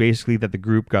this one is basically that the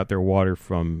group got their water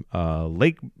from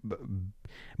Lake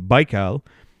Baikal,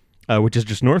 which is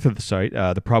just north of the site.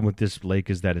 The problem with this lake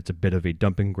is that it's a bit of a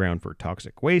dumping ground for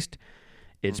toxic waste.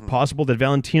 It's possible that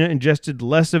Valentina ingested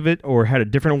less of it or had a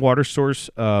different water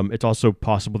source. It's also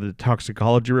possible that the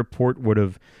toxicology report would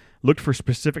have looked for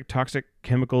specific toxic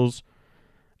chemicals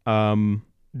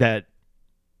that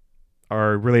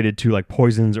are related to like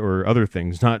poisons or other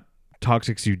things, not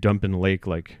toxics you dump in the lake,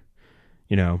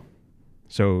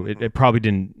 so it probably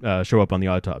didn't show up on the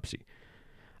autopsy.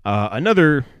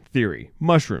 Another theory,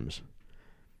 mushrooms.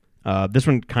 This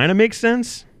one kind of makes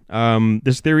sense.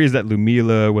 This theory is that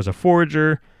Ludmila was a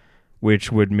forager,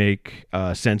 which would make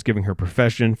sense given her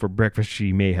profession. For breakfast,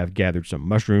 she may have gathered some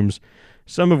mushrooms,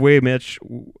 some of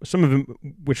them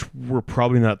which were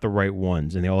probably not the right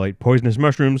ones, and they all ate poisonous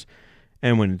mushrooms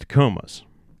and went into comas,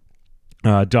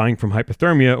 dying from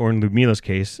hypothermia, or in Ludmila's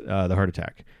case, the heart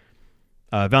attack.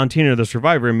 Valentina, the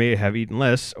survivor, may have eaten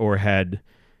less or had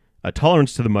a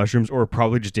tolerance to the mushrooms, or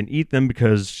probably just didn't eat them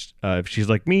because if she's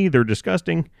like me, they're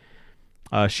disgusting.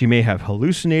 She may have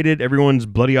hallucinated everyone's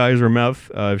bloody eyes or mouth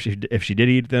if she did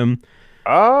eat them.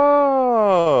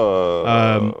 Oh.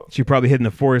 She probably hid in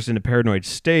the forest in a paranoid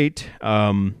state.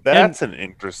 That's an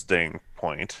interesting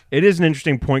point. It is an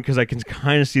interesting point because I can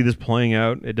kind of see this playing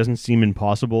out. It doesn't seem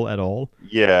impossible at all.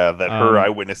 Yeah, that her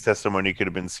eyewitness testimony could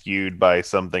have been skewed by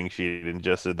something she had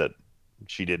ingested that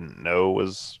she didn't know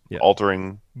was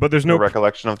altering but there's no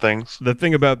recollection of things. The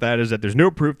thing about that is that there's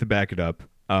no proof to back it up.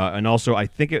 And also, I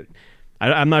think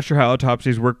I'm not sure how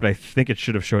autopsies work, but I think it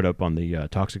should have showed up on the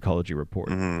toxicology report.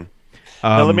 Mm-hmm.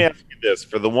 Now, let me ask you this.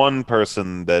 For the one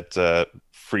person that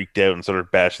freaked out and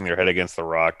started bashing their head against the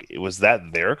rock, was that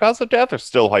their cause of death or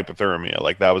still hypothermia?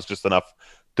 Like, that was just enough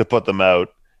to put them out,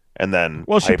 and then...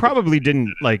 Well, she probably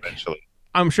didn't, eventually.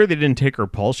 I'm sure they didn't take her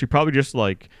pulse. She probably just,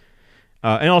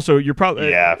 and also, you're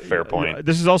probably... Yeah, fair point.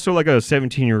 This is also like a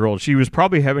 17-year-old. She was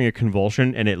probably having a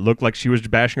convulsion, and it looked like she was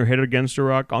bashing her head against a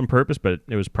rock on purpose, but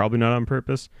it was probably not on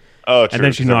purpose. Oh, true. And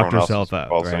then she knocked herself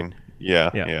out, right?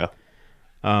 Yeah.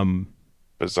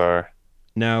 Bizarre.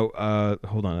 Now,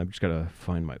 hold on. I've just got to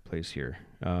find my place here.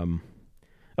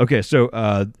 Okay,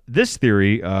 so this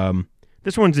theory,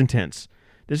 this one's intense.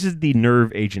 This is the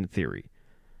nerve agent theory.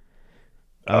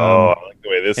 I like the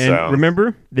way this sounds.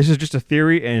 Remember, this is just a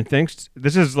theory, and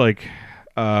this is like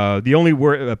the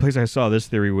only place I saw this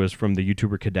theory was from the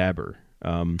YouTuber Cadaver.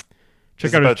 Check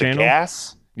Is it out his about the channel.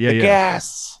 gas? Yeah, The yeah.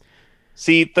 gas.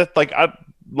 See that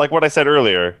like what I said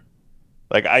earlier.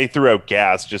 Like I threw out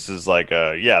gas just as like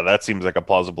that seems like a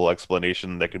plausible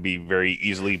explanation that could be very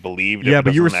easily believed if Yeah, it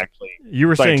but doesn't actually you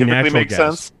were saying scientifically natural make gas.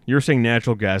 sense. You were saying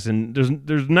natural gas, and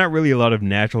there's not really a lot of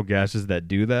natural gases that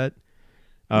do that.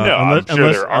 No, Unless I'm sure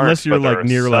unless there unless aren't, you're but there like are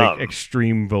near like some.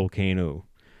 extreme volcano.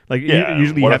 Like Yeah.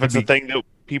 usually you What have if to it's a be. thing that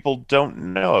people don't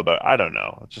know about? I don't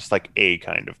know. It's just like a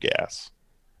kind of gas.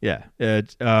 Yeah,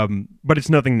 but it's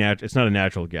nothing It's not a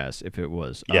natural gas. If it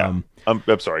was, Yeah. I'm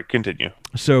sorry. Continue.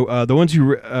 So the ones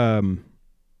who,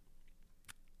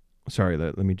 sorry,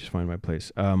 let me just find my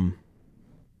place.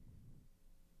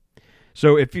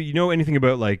 So if you know anything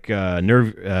about like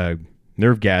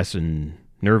nerve gas and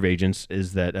nerve agents,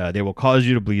 is that they will cause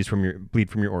you to bleed from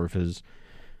your orifice.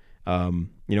 I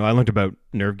learned about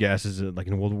nerve gases like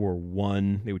in World War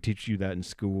One. They would teach you that in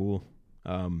school.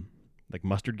 Like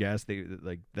mustard gas, they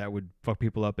like that would fuck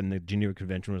people up, and the Geneva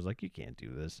Convention was like, you can't do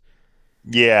this.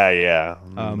 Yeah, yeah.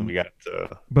 We got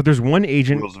But there's one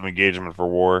agent. rules of engagement for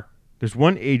war. There's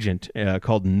one agent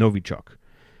called Novichok.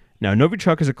 Now,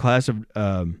 Novichok is a class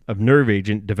of nerve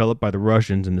agent developed by the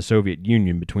Russians and the Soviet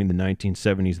Union between the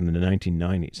 1970s and the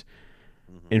 1990s.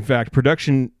 In fact,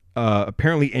 production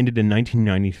apparently ended in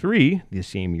 1993, the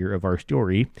same year of our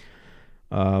story.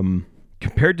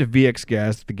 Compared to VX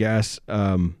gas, the gas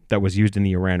that was used in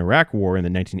the Iran-Iraq War in the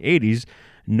 1980s,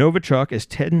 Novichok is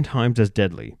 10 times as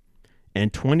deadly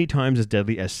and 20 times as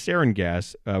deadly as sarin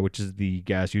gas, which is the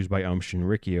gas used by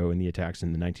Shinrikyo in the attacks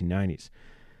in the 1990s.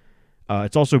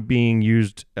 It's also being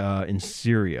used in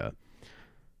Syria,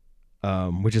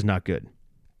 which is not good.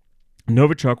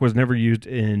 Novichok was never used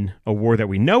in a war that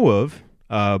we know of,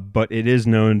 but it is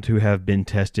known to have been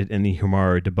tested in the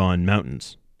Humara Daban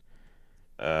Mountains.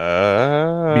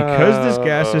 Because this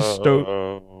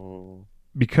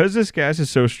gas is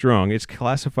so strong, it's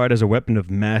classified as a weapon of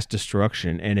mass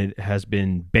destruction, and it has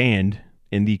been banned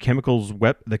in the chemical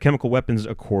weapons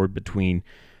accord between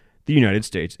the United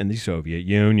States and the Soviet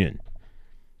Union.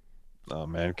 Oh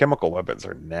man, chemical weapons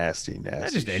are nasty.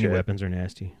 Not just any shit. weapons are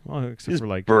nasty. Well, except Just for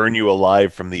like burn you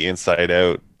alive from the inside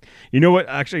out. You know what?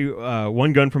 Actually,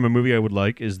 one gun from a movie I would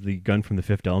like is the gun from The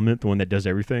Fifth Element, the one that does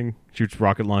everything. Shoots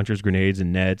rocket launchers, grenades,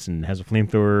 and nets, and has a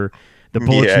flamethrower. The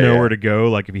bullets know where to go,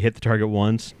 like if you hit the target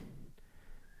once.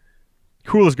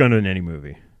 Coolest gun in any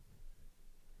movie.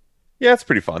 Yeah, it's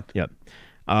pretty fun. Yep.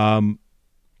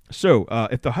 So,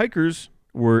 if the hikers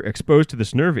were exposed to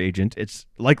this nerve agent, it's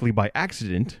likely by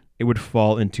accident it would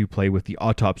fall into play with the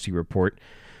autopsy report.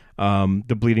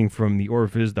 The bleeding from the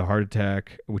orifice, the heart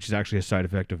attack, which is actually a side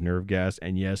effect of nerve gas,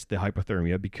 and yes, the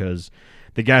hypothermia, because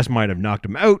the gas might have knocked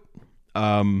them out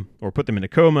or put them in a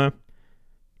coma,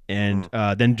 and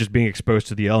then just being exposed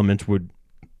to the elements would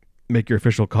make your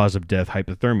official cause of death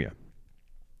hypothermia.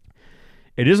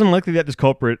 It is unlikely that this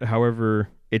culprit, however,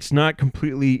 it's not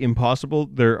completely impossible.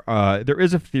 There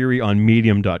is a theory on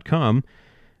Medium.com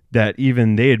that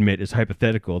even they admit is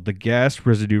hypothetical. The gas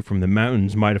residue from the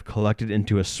mountains might have collected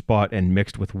into a spot and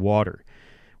mixed with water.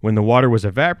 When the water was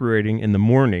evaporating in the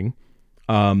morning,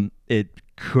 it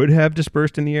could have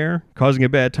dispersed in the air, causing a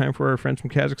bad time for our friends from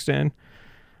Kazakhstan.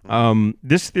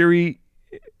 This theory,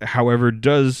 however,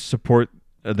 does support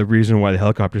the reason why the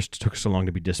helicopters took so long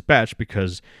to be dispatched,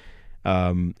 because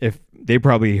if they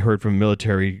probably heard from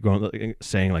military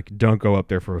saying like, don't go up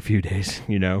there for a few days,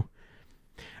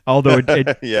 Although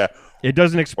it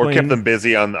doesn't explain, or kept them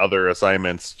busy on other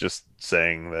assignments, just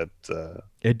saying that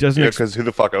it doesn't because who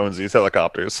the fuck owns these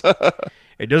helicopters?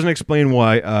 It doesn't explain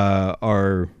why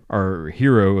our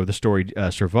hero of the story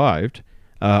survived,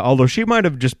 although she might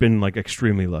have just been like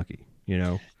extremely lucky,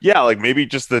 Yeah, like maybe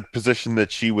just the position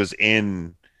that she was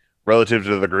in relative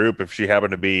to the group. If she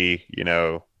happened to be,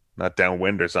 not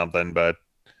downwind or something, but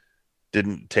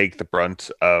didn't take the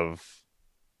brunt of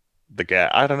the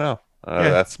gas. I don't know.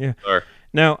 That's bizarre.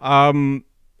 Now,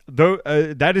 though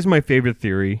that is my favorite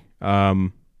theory.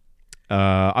 If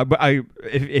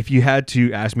you had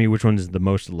to ask me which one is the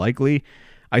most likely,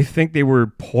 I think they were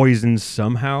poisoned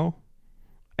somehow,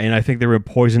 and I think they were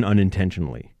poisoned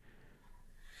unintentionally.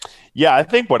 Yeah, I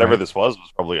think whatever this was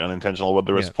probably unintentional.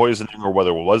 Whether it was poisoning or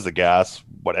whether it was the gas,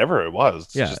 whatever it was,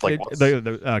 it's just like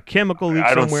the chemical leak.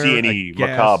 I don't somewhere, see any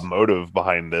macabre motive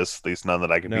behind this. At least none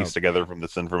that I can piece together from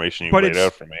this information you laid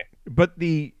out for me. But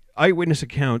the eyewitness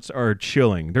accounts are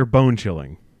chilling. They're bone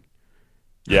chilling.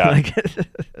 Yeah,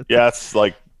 yeah, it's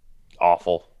like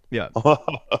awful. Yeah,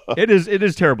 it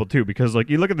is terrible too, because like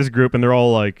you look at this group and they're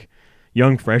all like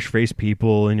young, fresh-faced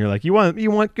people, and you're like, you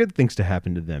want good things to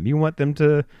happen to them. You want them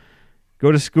to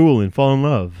go to school and fall in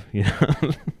love,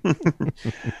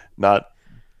 Not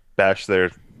bash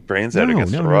their brains No, out no,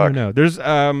 against no, a no, rock. no. There's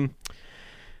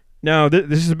no.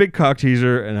 This is a big cock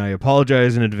teaser, and I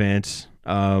apologize in advance.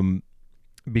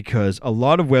 Because a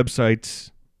lot of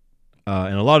websites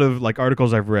and a lot of like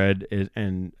articles I've read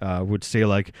and would say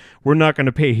like we're not going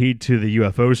to pay heed to the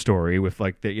UFO story with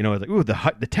like the it's like ooh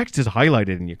the text is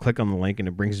highlighted and you click on the link and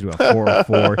it brings you to a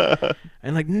 404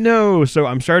 and like no. So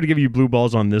I'm sorry to give you blue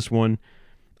balls on this one.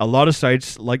 A lot of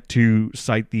sites like to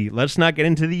cite the let's not get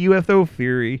into the UFO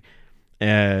theory,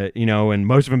 and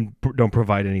most of them don't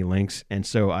provide any links. And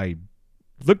so I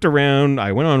looked around.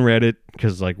 I went on Reddit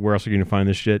because like where else are you going to find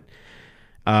this shit?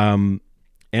 And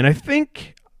I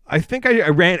think I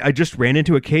just ran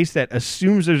into a case that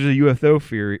assumes there's a UFO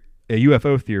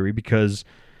theory because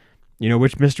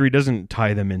which mystery doesn't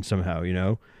tie them in somehow.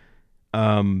 But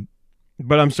I'm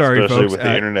sorry, Especially folks. with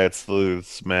the internet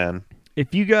sleuths, man.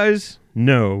 If you guys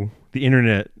know the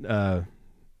internet, if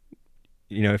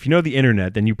you know the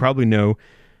internet, then you probably know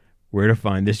where to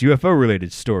find this UFO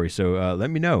related story. So let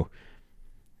me know.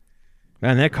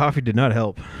 Man, that coffee did not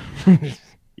help.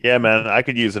 Yeah, man, I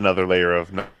could use another layer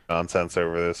of nonsense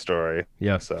over this story.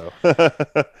 Yeah. So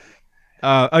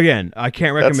again, I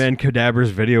can't recommend Cadaver's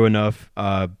video enough.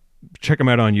 Check him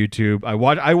out on YouTube.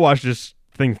 I watched this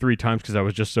thing 3 times because I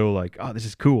was just so like, oh, this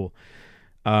is cool.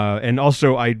 And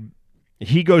also,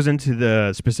 he goes into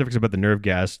the specifics about the nerve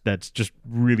gas. That's just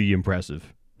really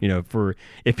impressive. For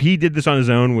if he did this on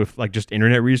his own with like just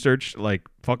internet research, like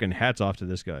fucking hats off to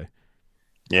this guy.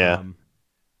 Yeah,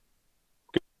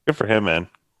 good for him, man.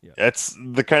 Yeah. That's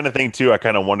the kind of thing too. I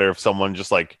kind of wonder if someone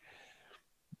just like,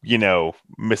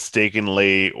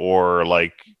 mistakenly or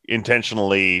like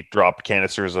intentionally dropped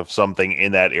canisters of something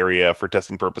in that area for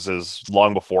testing purposes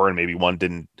long before, and maybe one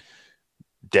didn't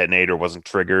detonate or wasn't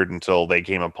triggered until they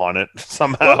came upon it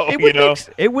somehow. Well,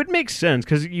 it would make sense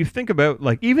because you think about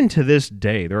like even to this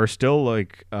day there are still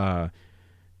like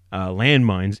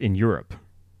landmines in Europe,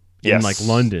 in like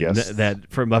London,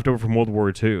 that from left over from World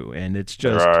War II, and it's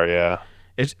just there are, yeah.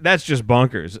 That's just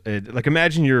bonkers. Like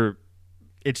imagine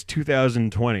it's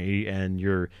 2020 and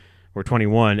we're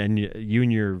 21 and you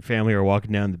and your family are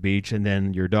walking down the beach and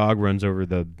then your dog runs over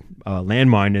the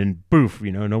landmine and boof,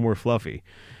 no more Fluffy.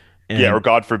 And, or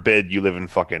God forbid you live in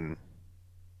fucking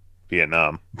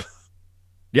Vietnam.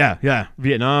 yeah,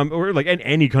 Vietnam or like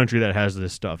any country that has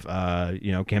this stuff.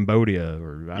 Cambodia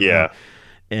or I don't know.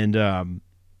 And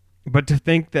but to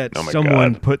think that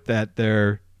someone put that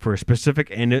there for a specific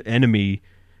enemy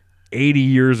 80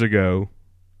 years ago,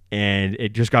 and it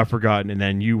just got forgotten, and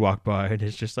then you walk by, and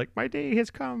it's just like, my day has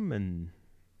come, and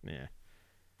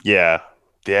yeah.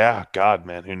 God,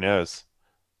 man, who knows?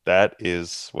 That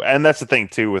is, and that's the thing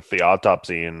too with the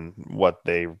autopsy and what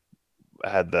they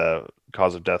had the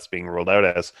cause of death being ruled out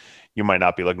as. You might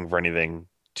not be looking for anything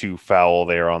too foul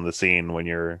there on the scene when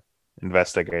you're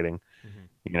investigating,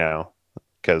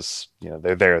 because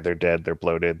they're there, they're dead, they're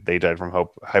bloated, they died from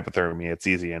hypothermia. It's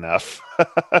easy enough.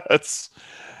 That's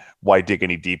why dig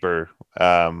any deeper.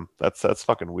 That's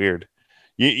fucking weird.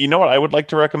 You know what I would like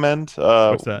to recommend?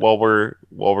 What's that? While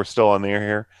we're still on the air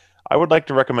here, I would like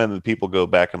to recommend that people go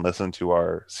back and listen to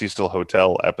our Cecil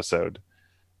Hotel episode.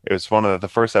 It was one of the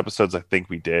first episodes I think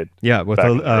we did. Yeah, with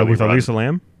Elisa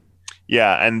Lam.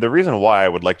 Yeah, and the reason why I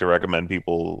would like to recommend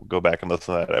people go back and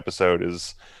listen to that episode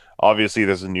is obviously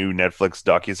there's a new Netflix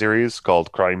docuseries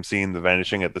called Crime Scene: The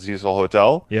Vanishing at the Cecil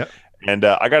Hotel. Yeah. And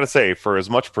I got to say, for as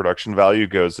much production value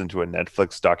goes into a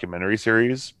Netflix documentary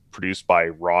series produced by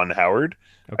Ron Howard,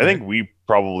 I think we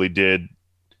probably did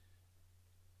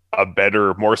a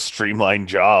better, more streamlined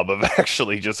job of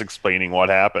actually just explaining what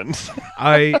happened.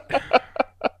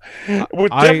 With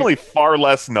definitely far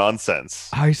less nonsense.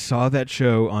 I saw that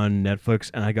show on Netflix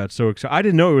and I got so excited. I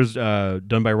didn't know it was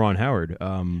done by Ron Howard.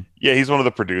 Yeah, he's one of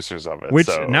the producers of it. Which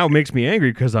now makes me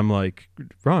angry because I'm like,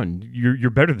 Ron, you're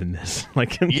better than this.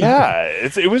 Like, yeah,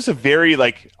 it was a very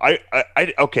like I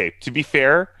okay. To be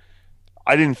fair,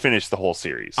 I didn't finish the whole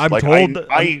series.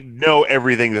 I know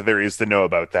everything that there is to know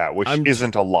about that, which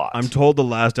isn't a lot. I'm told the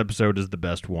last episode is the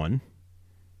best one.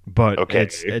 But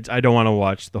it's I don't want to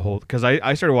watch the whole because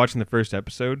I started watching the first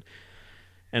episode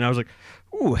and I was like,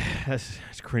 ooh, that's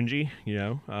cringy,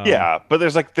 yeah, but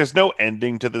there's no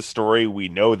ending to the story. We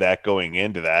know that going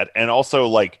into that, and also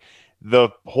like the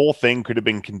whole thing could have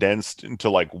been condensed into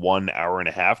like 1 hour and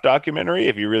a half documentary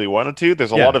if you really wanted to.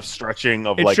 There's a lot of stretching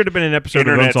of it should have been an episode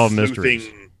of Unsolved Mysteries.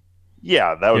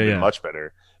 Yeah, that would be much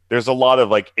better. There's a lot of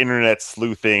like internet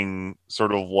sleuthing,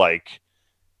 sort of like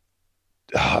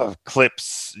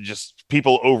clips, just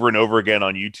people over and over again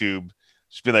on YouTube,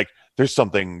 just being like, "There's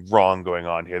something wrong going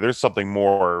on here. There's something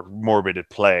more morbid at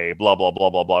play." Blah blah blah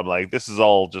blah blah. I'm like, this is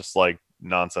all just like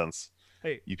nonsense.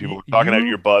 Hey, You people talking out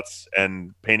your butts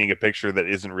and painting a picture that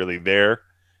isn't really there,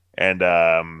 and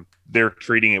they're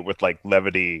treating it with like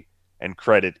levity and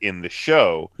credit in the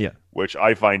show, yeah. which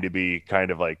I find to be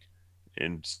kind of like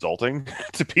insulting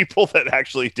to people that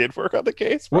actually did work on the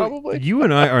case. Well, Probably you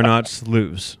and I are not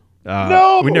sleuths.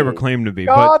 no, We never claimed to be,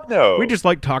 God but we no. just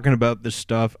like talking about this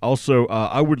stuff. Also,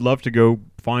 I would love to go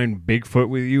find Bigfoot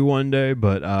with you one day,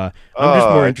 but I'm just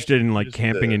more interested in like Just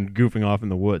camping and goofing off in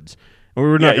the woods. And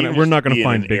we're not gonna even just to be in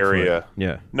find an Bigfoot. area.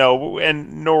 Yeah, No,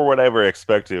 and nor would I ever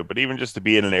expect to, but even just to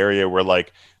be in an area where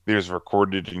like there's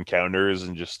recorded encounters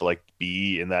and just like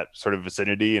be in that sort of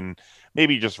vicinity and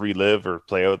maybe just relive or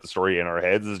play out the story in our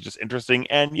heads is just interesting.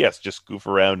 And yes, just goof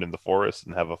around in the forest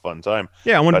and have a fun time.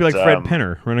 yeah. I want to be But like Fred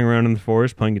Penner, running around in the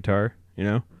forest playing guitar. You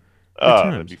know, good oh,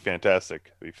 that'd times. be fantastic.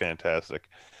 That'd be fantastic.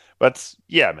 But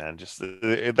yeah, man, just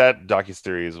that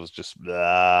docuseries was just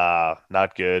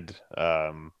not good.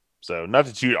 So not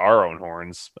to toot our own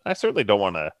horns, I certainly don't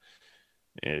want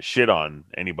to shit on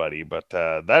anybody, but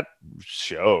that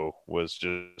show was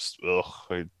just ugh.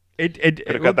 I could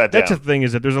have cut that That's the down. thing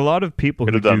is that there's a lot of people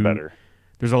Could who have done do. better.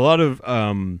 There's a lot of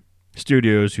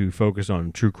studios who focus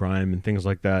on true crime and things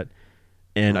like that,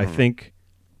 and I Mhm. think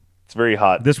It's very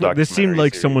hot. this seemed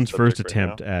like series someone's first subject right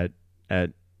attempt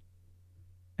at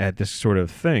at this sort of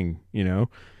thing. You know,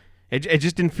 it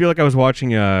just didn't feel like I was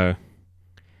watching a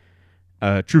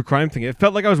true crime thing. It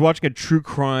felt like I was watching a true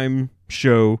crime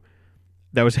show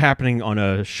that was happening on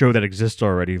a show that exists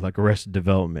already, like Arrested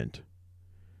Development.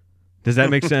 Does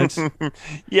that make sense?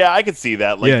 Yeah, I could see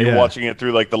that. Like Yeah, you're yeah. watching it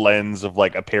through like the lens of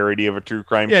like a parody of a true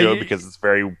crime Yeah, show y- because it's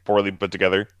very poorly put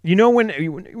together. You know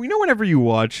whenever you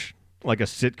watch like a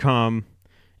sitcom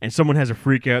and someone has a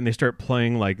freak out and they start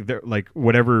playing like their like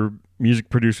whatever music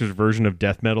producer's version of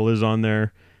death metal is on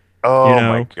there, Oh you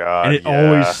know, my god! and it Yeah,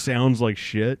 always sounds like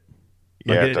shit.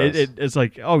 Like yeah, it does. it's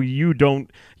like, oh, you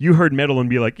heard metal and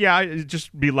be like, yeah, it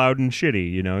just be loud and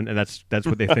shitty, you know, and that's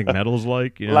what they think metal's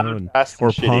like, you know, Loud, and fast, and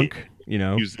or shitty. punk, you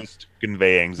know. Use this to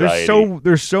convey anxiety.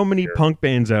 There's so many punk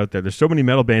bands out there. There's so many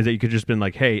metal bands that you could just been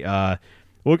like, hey,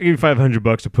 we'll give you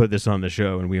 $500 to put this on the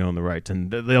show, and we own the rights, and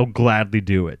they'll gladly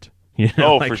do it. You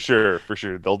know, Oh, like, for sure, for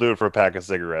sure. They'll do it for a pack of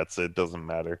cigarettes. It doesn't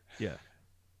matter. yeah.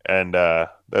 And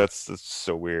that's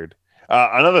so weird.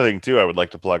 Another thing too, I would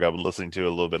like to plug. I've been listening to a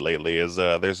little bit lately. Is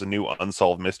there's a new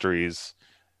Unsolved Mysteries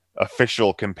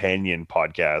official companion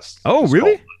podcast. Oh, It's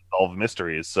really? called Unsolved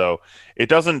Mysteries. So it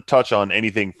doesn't touch on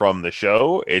anything from the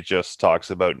show. It just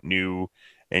talks about new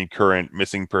and current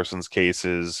missing persons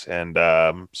cases and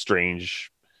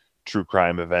strange true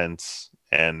crime events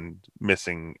and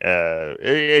missing.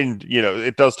 And you know,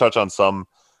 it does touch on some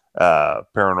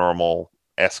paranormal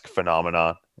esque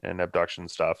phenomena and abduction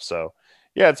stuff. So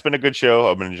yeah, it's been a good show.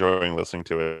 I've been enjoying listening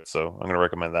to it, so I'm gonna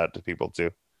recommend that to people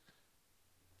too.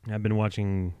 I've been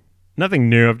watching nothing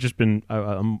new. I've just been.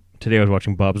 Today I was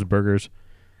watching Bob's Burgers.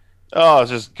 Oh,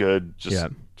 it's just good. Just Yeah,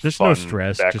 just fun no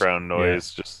stress. background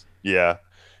noise. Just yeah.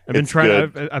 I've been It's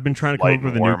trying. good. I've been trying to come Light up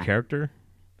with and a new warm. character.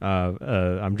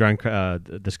 I'm drawing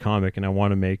this comic, and I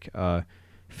want to make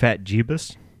Fat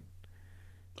Jeebus.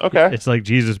 Okay. It's like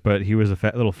Jesus, but he was a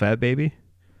little fat baby.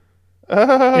 Okay.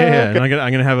 Yeah, and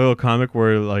I'm gonna have a little comic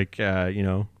where like you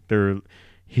know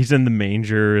he's in the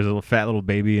manger as a little fat little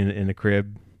baby in a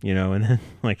crib, you know, and then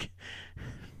like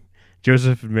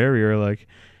Joseph and Mary are like,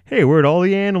 hey, where'd all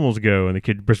the animals go? And the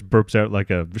kid just burps out like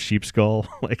a sheep skull,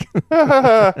 like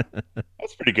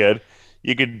That's pretty good.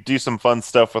 You could do some fun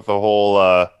stuff with the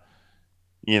whole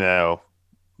you know,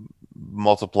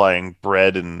 multiplying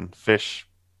bread and fish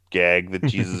gag that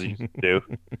Jesus used to do.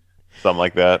 Something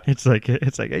like that. it's like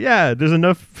yeah, there's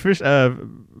enough fish,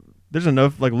 there's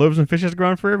enough like loaves and fishes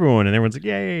ground for everyone, and everyone's like,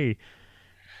 yay,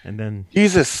 and then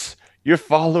Jesus, your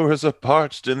followers are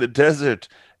parched in the desert.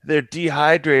 They're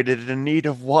dehydrated and in need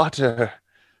of water.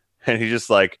 And he just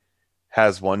like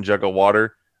has one jug of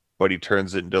water, but he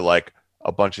turns it into like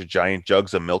a bunch of giant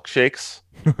jugs of milkshakes.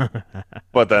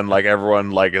 But then like everyone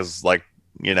like is like,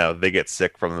 you know, they get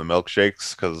sick from the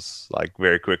milkshakes because like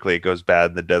very quickly it goes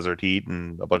bad in the desert heat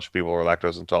and a bunch of people are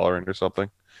lactose intolerant or something.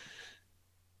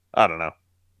 I don't know.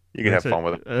 You can have That's fun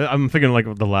with it. I'm thinking like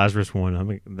the Lazarus one. I'm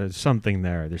like, there's something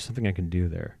there. There's something I can do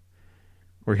there.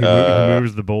 Where he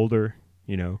moves the boulder,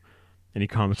 you know, and he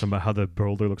comments about how the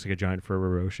boulder looks like a giant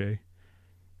Ferrero Rocher,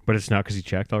 but it's not because he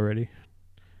checked already.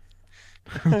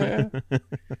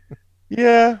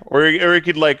 Yeah, or he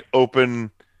could like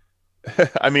open.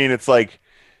 I mean, it's like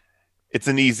it's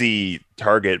an easy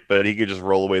target, but he could just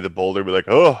roll away the boulder, and be like,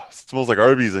 "Oh, it smells like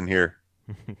Arby's in here,"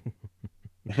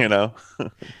 you know.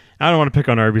 I don't want to pick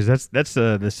on Arby's. That's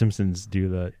the Simpsons do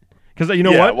that because you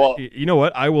know Yeah, what? well- You know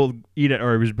what? I will eat at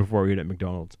Arby's before I eat at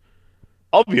McDonald's.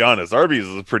 I'll be honest, Arby's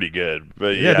is pretty good,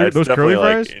 but Yeah, yeah, it's those curly definitely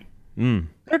fries. like Mm,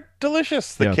 they're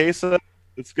delicious. The yeah. queso,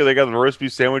 it's good. They got the roast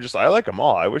beef sandwiches. I like them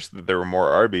all. I wish that there were more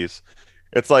Arby's.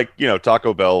 It's like,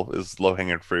 Taco Bell is low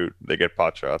hanging fruit. They get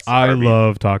pot shots. I Arby's,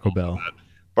 love Taco Bell.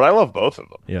 but I love both of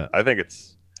them. Yeah. I think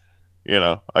it's,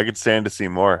 I could stand to see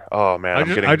more. Oh man, I I'm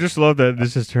just I getting. just love that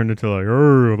this has turned into like,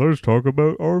 oh, let's talk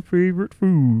about our favorite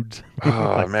foods. Oh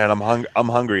Like, man, I'm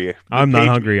hungry. I'm not Page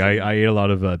hungry. me. I ate a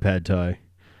lot of pad thai.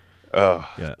 Oh,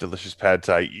 Yeah. delicious pad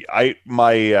thai.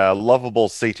 My lovable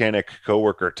satanic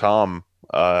coworker Tom.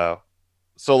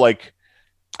 So like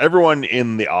everyone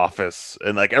in the office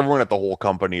and like everyone at the whole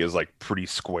company is like pretty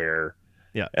square,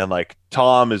 Yeah. and like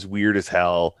Tom is weird as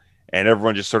hell, and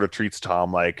everyone just sort of treats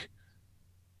Tom like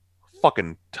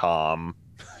fucking Tom.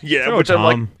 Yeah, So which I'm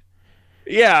like, Tom,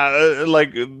 yeah,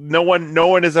 like no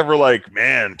one is ever like,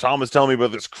 man, Tom was telling me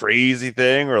about this crazy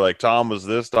thing, or like Tom was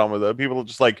this, Tom was that. People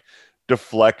just like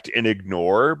deflect and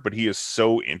ignore, but he is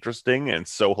so interesting and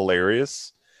so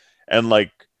hilarious. And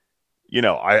like,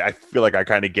 I feel like I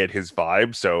kind of get his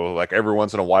vibe. So like every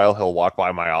once in a while he'll walk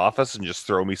by my office and just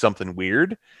throw me something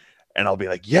weird, and I'll be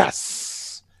like,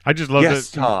 yes, I just love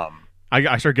yes, that. Tom.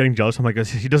 I start getting jealous. I'm like,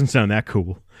 he doesn't sound that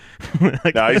cool.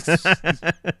 Like, Nice.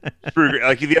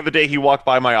 Like the other day he walked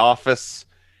by my office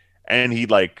and he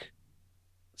like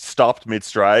stopped mid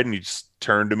stride and he just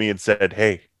turned to me and said,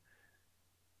 "Hey,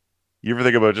 you ever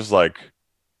think about just like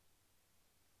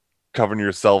covering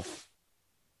yourself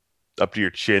up to your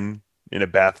chin in a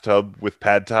bathtub with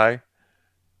pad thai?"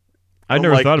 I I'm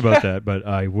never like, thought about yeah, that, but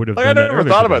I would have like I done that never earlier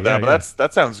thought today. about that, Yeah, but yeah,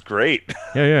 that sounds great.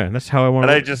 yeah, yeah. And that's how I want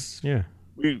And I to. just Yeah,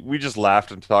 we just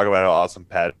laughed and talked about how awesome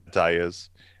pad thai is.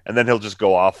 And then he'll just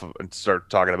go off and start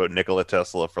talking about Nikola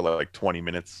Tesla for like 20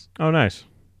 minutes. oh, nice.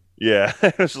 Yeah,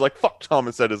 it's just like fuck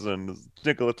Thomas Edison,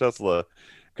 Nikola Tesla,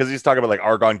 because he's talking about like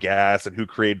argon gas and who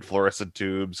created fluorescent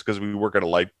tubes. Because we work at a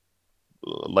light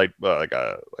like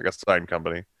a sign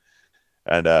company,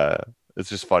 and it's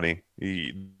just funny.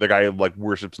 The guy like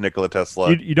worships Nikola You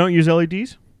Tesla. you don't use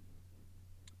LEDs?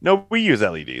 No, we use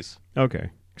LEDs.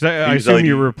 Okay, because I We use assume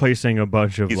you're LEDs replacing a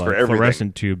bunch of for like everything.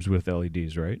 fluorescent tubes with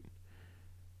LEDs, right?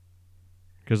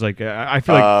 Because like I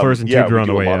feel like fluorescent Yeah, tubes are we on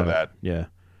the do a way lot out. of that. Yeah.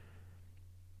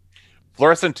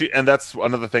 And that's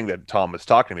another thing that Tom was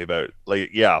talking to me about.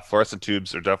 Like, yeah, fluorescent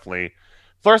tubes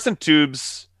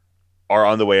are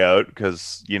on the way out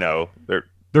because they're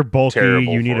They're bulky.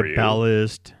 terrible You need a for you.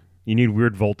 ballast. You need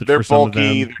weird voltage They're for some of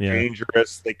bulky, them. they're Yeah.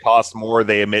 dangerous, they cost more,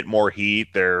 they emit more heat,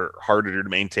 they're harder to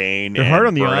maintain, They're hard and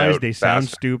on the burn eyes. out They sound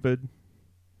faster. stupid.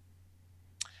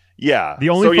 Yeah. The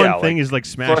only So fun yeah, thing like is like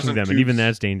smashing fluorescent them, and even tubes.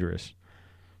 that's dangerous.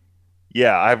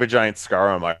 Yeah, I have a giant scar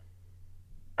on my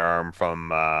arm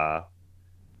from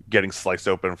getting sliced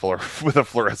open with a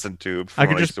fluorescent tube I from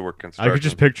could when I used just to work I could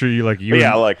just construction. picture you like But you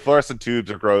yeah, and like fluorescent tubes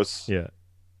are gross. yeah.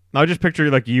 I just picture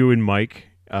like you and Mike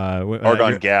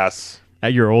Argon gas.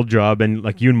 at your old job, and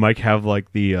like you and Mike have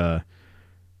like the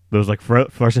those like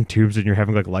fluorescent tubes, and you're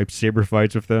having like lightsaber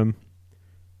fights with them,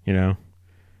 you know.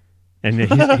 And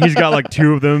he's got like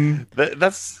two of them,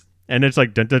 That's and it's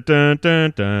like dun dun dun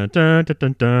dun dun dun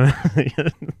dun dun.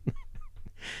 Dun.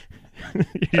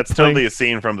 that's totally a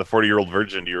scene from the 40-Year-Old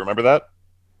Virgin. Do you remember that?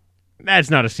 That's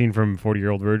not a scene from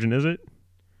 40-Year-Old Virgin, is it?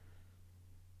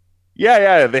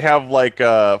 Yeah, they have like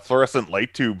fluorescent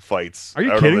light tube fights Are you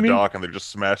out on kidding the me? dock, and they're just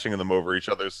smashing them over each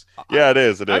other's. Yeah, it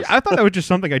is. It is. I thought that was just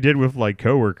something I did with like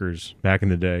coworkers back in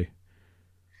the day.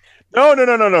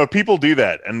 No. People do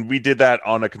that, and we did that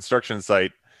on a construction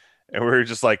site, and we were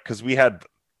just like, because we had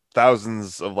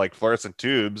thousands of like fluorescent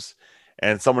tubes,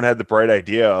 and someone had the bright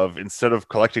idea of instead of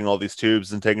collecting all these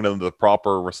tubes and taking them to the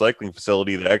proper recycling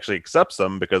facility that actually accepts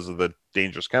them because of the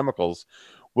dangerous chemicals,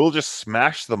 we'll just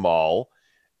smash them all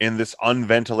in this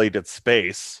unventilated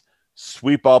space,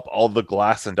 sweep up all the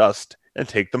glass and dust, and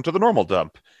take them to the normal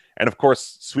dump. And of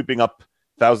course, sweeping up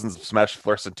thousands of smashed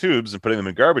fluorescent tubes and putting them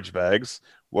in garbage bags,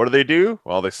 what do?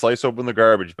 Well, they slice open the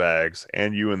garbage bags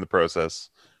and you in the process.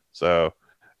 So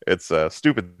it's a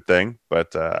stupid thing,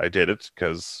 but I did it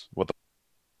because what the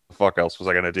fuck else was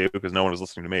I going to do? Because no one was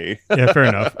listening to me. Yeah, fair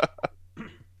enough.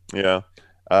 Yeah.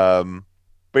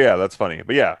 But yeah, that's funny.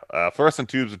 But yeah, fluorescent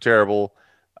tubes are terrible.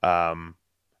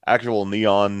 Actual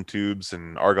neon tubes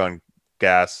and argon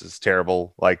gas is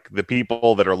terrible. Like the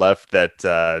people that are left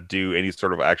that do any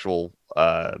sort of actual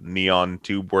neon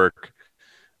tube work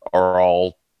are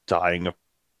all dying of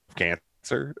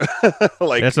cancer.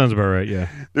 Like That sounds about right. Yeah.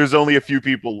 there's only a few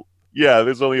people. Yeah,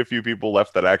 there's only a few people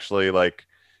left that actually like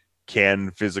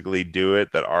can physically do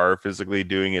it, that are physically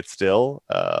doing it still.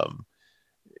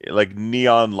 Like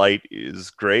neon light is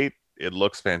great. it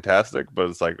looks fantastic, but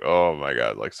it's like, oh my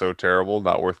god, like so terrible,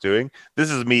 not worth doing. This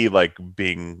is me like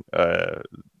being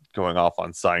going off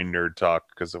on sign nerd talk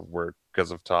because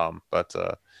of Tom, but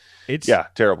It's yeah,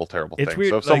 terrible it's thing. So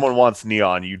weird. if someone wants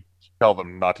neon, you tell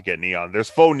them not to get neon. There's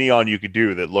faux neon you could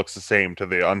do that looks the same to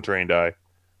the untrained eye.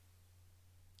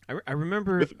 I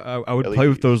remember With I would play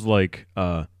with LEDs. those like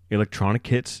electronic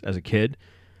kits as a kid,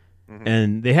 Mhm.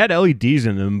 and they had LEDs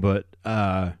in them, but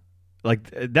like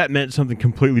that meant something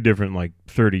completely different like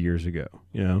 30 years ago.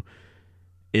 You know,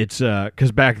 it's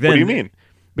because back then. What do you mean?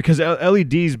 Because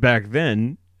LEDs back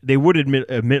then they would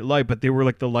emit light, but they were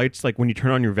like the lights like when you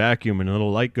turn on your vacuum and a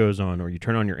little light goes on, or you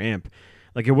turn on your amp.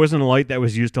 Like it wasn't a light that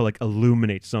was used to like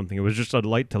illuminate something. It was just a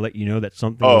light to let you know that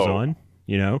something was Oh. on.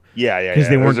 You know, Yeah. 'Cause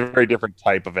they There's weren't- a very different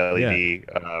type of LED.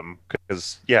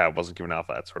 Because it wasn't giving off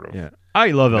that sort of. yeah.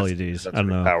 I love That's- LEDs. that's I don't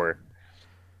know. power.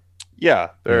 Yeah,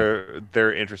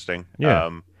 they're interesting. Yeah.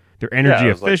 They're energy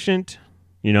it was like- efficient.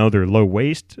 You know, they're low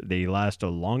waste. They last a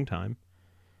long time.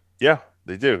 Yeah,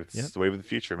 they do. It's Yep. the wave of the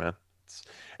future, man.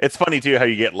 It's funny too how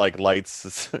you get like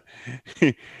lights.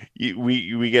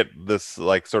 We get this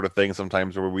like sort of thing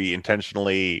sometimes where we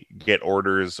intentionally get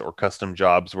orders or custom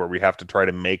jobs where we have to try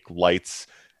to make lights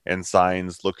and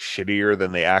signs look shittier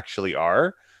than they actually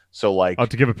are. So like, Oh,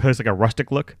 to give a place like a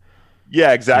rustic look.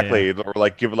 yeah, exactly. Or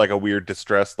like give it like a weird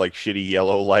distressed like shitty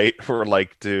yellow light, or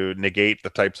like to negate the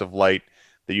types of light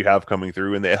that you have coming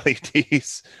through in the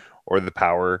LEDs or the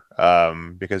power,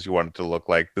 because you want it to look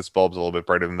like this bulb's a little bit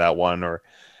brighter than that one, or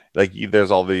like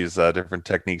there's all these different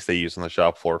techniques they use on the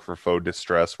shop floor for faux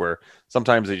distress, where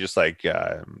sometimes they just like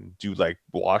do like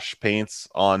wash paints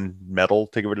on metal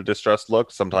to give it a distressed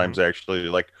look. Sometimes they actually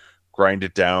like grind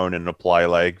it down and apply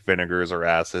like vinegars or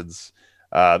acids.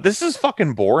 This is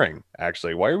fucking boring,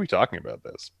 actually. Why are we talking about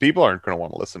this? People aren't going to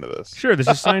want to listen to this. Sure, this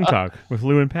is Sign Talk with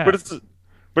Lou and Pat.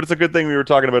 But it's a good thing we were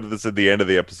talking about this at the end of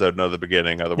the episode, not at the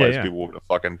beginning. Otherwise, Yeah. people would have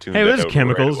fucking tuned Hey, it this is out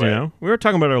chemicals, right you away. know. We were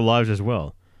talking about our lives as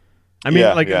well. I mean,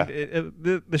 Yeah, like yeah.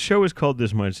 the show is called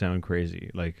 "This Might Sound Crazy,"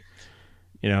 like,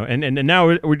 you know, and now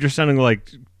we're just sounding like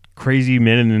crazy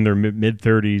men in their mid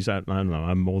 30s. I don't know.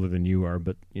 I'm older than you are,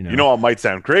 but you know. You know what might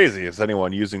sound crazy is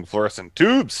anyone using fluorescent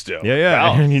tubes still. Yeah.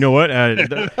 Balance. And you know what?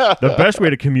 The best way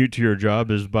to commute to your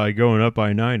job is by going up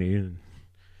I-90.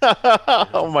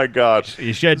 Oh my god.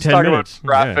 You shed Just 10 talking minutes.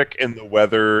 about traffic and the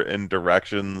weather and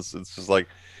directions. It's just like,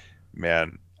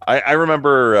 man. I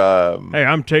remember Hey,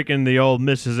 I'm taking the old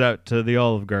missus out to the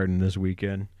Olive Garden this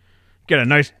weekend. Get a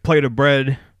nice plate of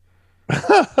bread.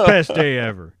 Best day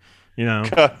ever. You know.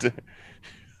 God,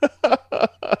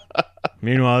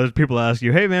 Meanwhile, there's people ask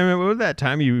you, "Hey man, what was that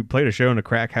time you played a show in a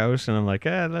crack house?" And I'm like,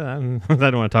 I don't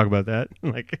want to talk about that.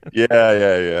 Like,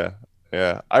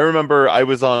 yeah. I remember I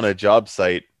was on a job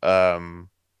site a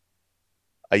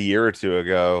year or two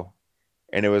ago,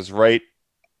 and it was right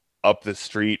up the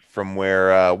street from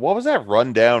where what was that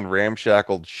rundown,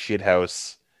 ramshackled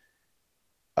shithouse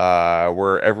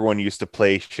where everyone used to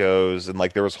play shows, and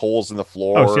like there was holes in the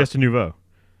floor. oh, Siesta Nouveau.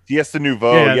 Siesta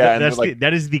Nouveau, yeah, and that's like,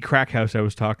 that is the crack house I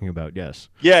was talking about. Yes.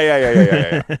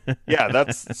 yeah. Yeah,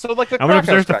 that's so like the I went crack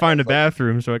upstairs house to crack find a house, like-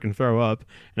 bathroom so I can throw up,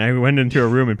 and I went into a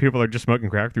room and people are just smoking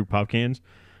crack through pop cans,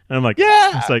 and I'm like,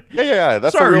 Yeah, it's like, yeah.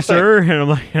 That's the sorry, real thing. sir, and I'm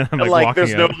like, And like, walking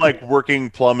there's no out. like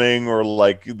working plumbing, or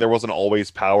like there wasn't always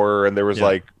power, and there was Yeah.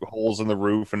 like holes in the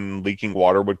roof, and leaking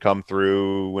water would come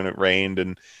through when it rained,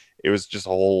 and it was just a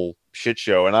whole shit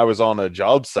show. And I was on a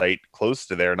job site close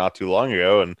to there not too long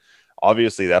ago, and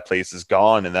obviously that place is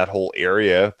gone, and that whole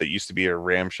area that used to be a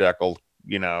ramshackle,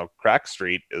 crack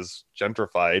street is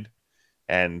gentrified,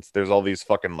 and there's all these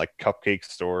fucking like cupcake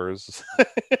stores.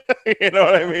 You know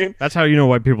what I mean? That's how you know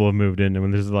why people have moved in, when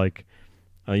there's like,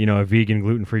 a vegan,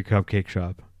 gluten-free cupcake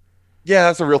shop. Yeah,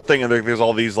 that's a real thing. And there's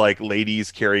all these like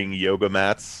ladies carrying yoga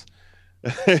mats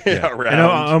around. And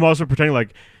I'm also pretending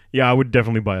like, yeah, I would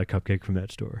definitely buy a cupcake from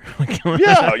that store.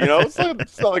 Yeah,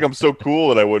 it's not like I'm so cool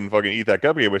that I wouldn't fucking eat that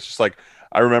cupcake. But it's just like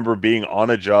I remember being on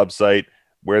a job site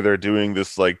where they're doing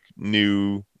this like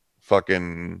new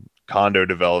fucking condo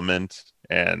development,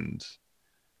 and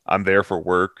I'm there for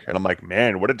work, and I'm like,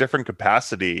 man, what a different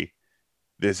capacity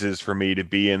this is for me to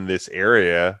be in this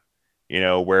area,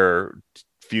 where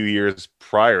a few years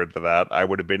prior to that I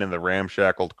would have been in the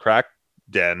ramshackled crack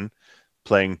den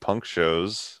playing punk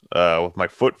shows with my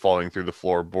foot falling through the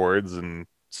floorboards and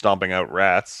stomping out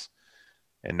rats.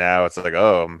 And now it's like,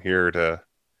 oh, I'm here to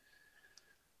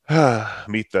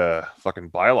meet the fucking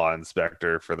bylaw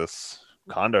inspector for this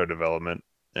condo development,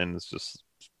 and it's just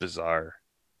bizarre.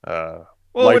 Well,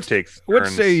 Life takes let's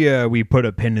turns. say we put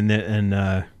a pin in it,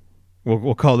 and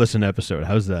we'll call this an episode.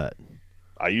 How's that?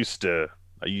 I used to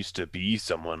be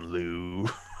someone, Lou.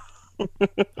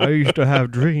 I used to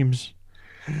have dreams.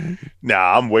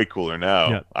 Nah, I'm way cooler now.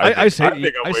 Yeah, I I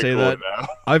think I'm way say cooler that. now.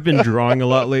 I've been drawing a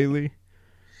lot lately.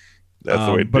 That's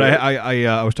the way to But do it.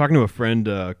 I was talking to a friend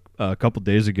a couple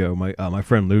days ago. My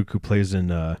friend Luke, who plays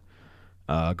in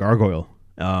Gargoyle.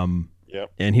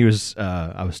 Yep. And he was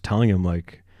I was telling him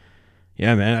like,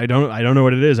 yeah, man, I don't know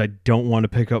what it is. I don't want to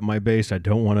pick up my bass. I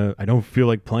don't feel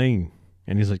like playing.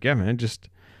 And he's like, yeah, man, just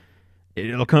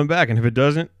it'll come back. And if it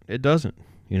doesn't, it doesn't.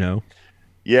 You know.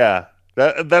 Yeah.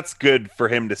 That's good for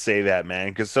him to say that, man,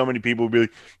 because so many people will be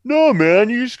like, "No, man,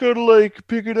 you just gotta like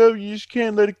pick it up. You just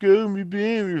can't let it go."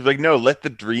 He's like, "No, let the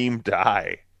dream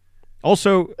die.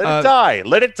 Also, Let it die.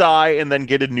 Let it die, and then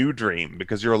get a new dream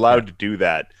because you're allowed to do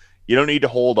that. You don't need to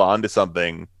hold on to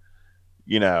something,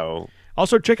 you know."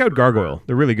 also check out Gargoyle.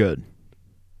 They're really good.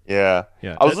 Yeah.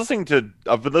 Yeah. I've been listening to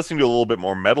a little bit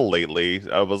more metal lately.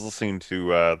 I was listening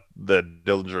to the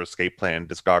Dillinger Escape Plan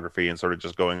discography and sort of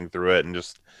just going through it and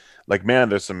just like, man,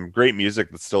 there's some great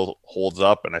music that still holds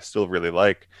up and I still really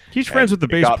like. He's friends with the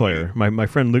it bass got player. My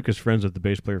friend Luke is friends with the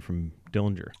bass player from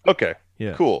Dillinger. Okay.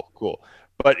 Yeah. Cool.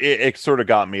 But it sort of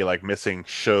got me like missing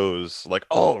shows. Like,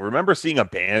 oh, remember seeing a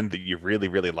band that you really,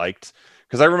 really liked?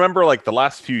 Because I remember like the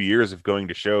last few years of going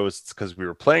to shows, it's because we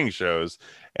were playing shows.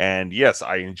 And yes,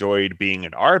 I enjoyed being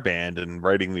in our band and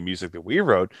writing the music that we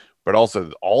wrote, but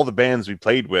also all the bands we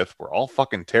played with were all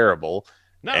fucking terrible.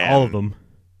 Not all of them.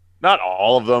 Not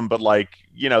all of them, but like,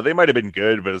 you know, they might have been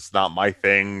good, but it's not my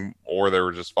thing, or they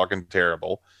were just fucking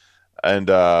terrible. And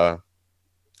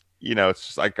you know, it's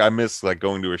just like I miss like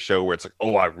going to a show where it's like,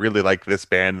 oh, I really like this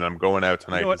band, and I'm going out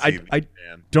tonight to see this band.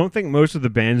 Don't think most of the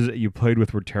bands that you played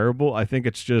with were terrible. I think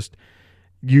it's just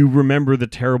you remember the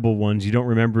terrible ones. You don't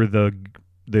remember the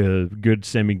good,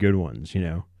 semi-good ones. You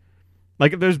know,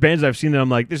 like there's bands I've seen that I'm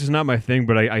like, this is not my thing,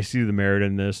 but I see the merit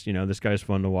in this. You know, this guy's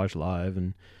fun to watch live,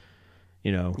 and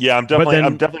you know, yeah, I'm definitely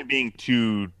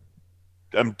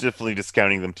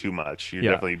discounting them too much. You're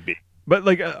definitely being. But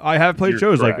like I have played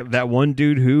shows correct. like that one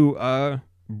dude who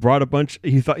brought a bunch.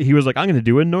 He was like, I'm going to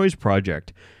do a noise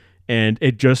project, and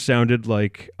it just sounded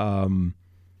like TV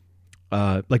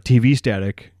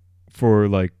static for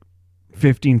like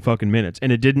 15 fucking minutes,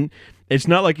 and it didn't. It's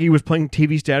not like he was playing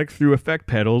TV static through effect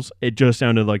pedals. It just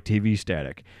sounded like TV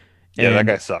static. Yeah, that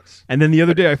guy sucks. And then the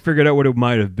other day I figured out what it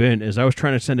might have been is I was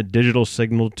trying to send a digital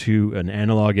signal to an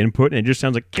analog input, and it just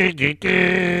sounds like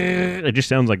it just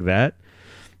sounds like that.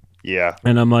 Yeah.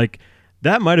 And I'm like,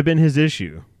 that might have been his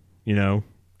issue, you know?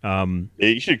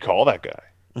 You should call that guy.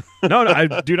 No, I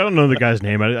don't know the guy's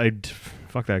name. I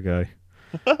fuck that guy.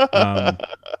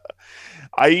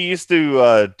 I used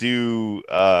to do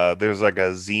there's like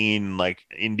a zine, like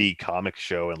indie comic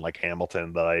show in like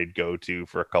Hamilton that I'd go to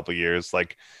for a couple years.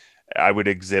 Like I would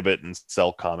exhibit and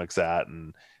sell comics at,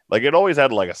 and like it always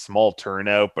had like a small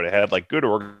turnout, but it had like good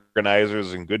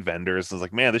organizers and good vendors. I was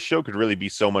like, man, this show could really be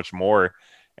so much more.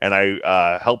 And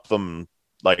I helped them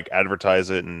like advertise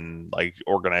it and like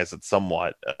organize it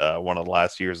somewhat one of the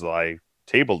last years that I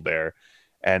tabled there.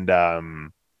 And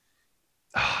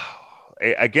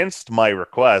against my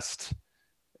request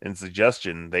and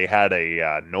suggestion, they had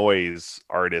a noise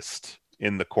artist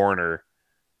in the corner,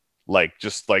 like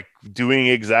just like doing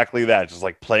exactly that, just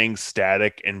like playing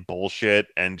static and bullshit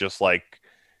and just like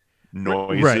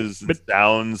noises and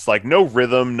sounds, like no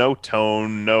rhythm, no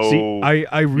tone, no. See,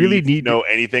 I really need no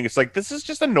anything. It's like this is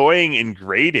just annoying and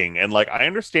grating, and like I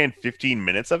understand 15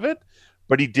 minutes of it,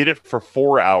 but he did it for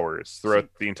 4 hours throughout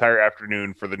the entire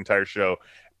afternoon for the entire show.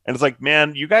 And it's like,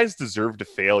 man, you guys deserve to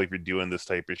fail if you're doing this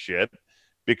type of shit,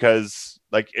 because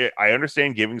like I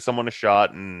understand giving someone a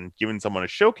shot and giving someone a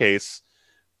showcase,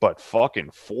 but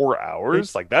fucking 4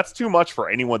 hours, like that's too much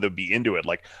for anyone to be into it.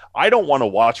 Like I don't want to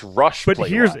watch Rush. But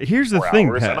here's the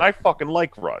thing, Pat. And I fucking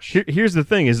like Rush. Here's the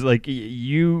thing: is like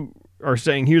you are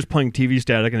saying he was playing TV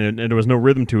static and there was no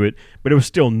rhythm to it, but it was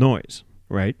still noise,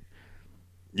 right?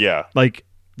 Yeah. Like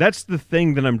that's the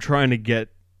thing that I'm trying to get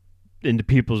into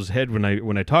people's head when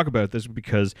I talk about this,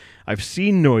 because I've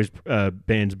seen noise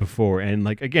bands before, and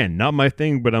like again, not my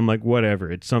thing, but I'm like,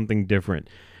 whatever, it's something different.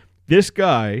 This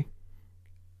guy,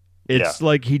 it's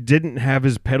like he didn't have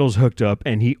his pedals hooked up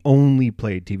and he only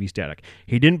played TV static.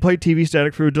 He didn't play TV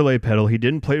static through a delay pedal. He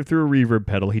didn't play it through a reverb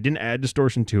pedal. He didn't add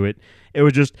distortion to it. It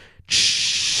was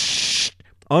just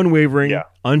unwavering,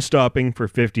 unstopping for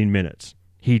 15 minutes.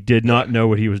 He did not know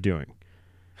what he was doing.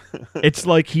 It's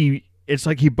like he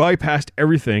bypassed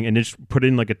everything and just put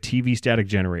in like a TV static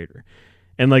generator.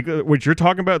 And like what you're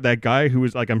talking about, that guy who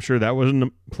was like, I'm sure that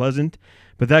wasn't pleasant,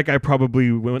 but that guy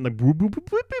probably went like boo, boo, boo,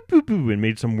 boo, boo, boo, and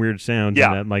made some weird sounds.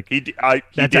 Yeah, and that, like he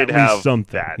that's did at have least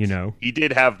something, that. you know. He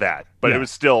did have that, but it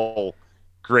was still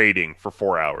grading for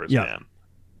 4 hours, Yeah. man.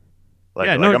 Like,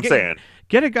 Yeah, like no, I'm saying,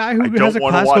 get a guy who I has don't a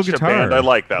want to classical watch guitar. a band I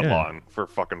like that Yeah. long for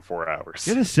fucking 4 hours.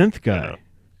 Get a synth guy. You know?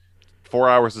 4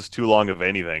 hours is too long of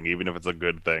anything, even if it's a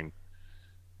good thing.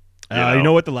 You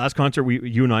know what the last concert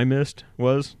you and I missed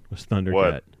was Thundercat.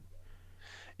 What?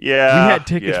 Yeah, we had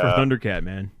tickets for Thundercat,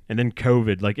 man, and then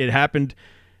COVID. Like, it happened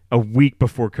a week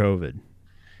before COVID.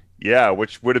 Yeah,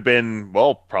 which would have been,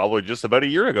 well, probably just about a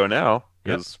year ago now,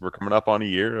 because we're coming up on a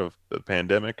year of the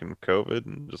pandemic and COVID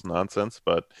and just nonsense.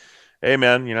 But hey,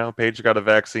 man, you know, Paige got a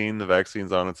vaccine. The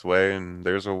vaccine's on its way, and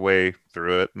there's a way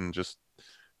through it, and just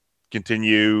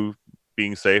continue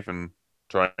being safe and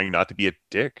trying not to be a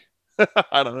dick.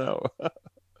 I don't know.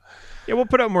 Yeah, we'll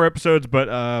put out more episodes, but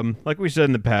like we said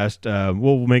in the past,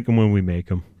 we'll make them when we make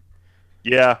them.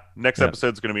 Yeah, next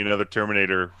episode's going to be another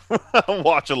Terminator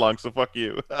watch along, so fuck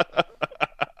you.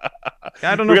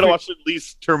 I don't know. We got to watch at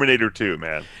least Terminator 2,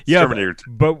 man. Yeah, Terminator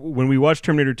 2. But when we watch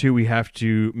Terminator 2, we have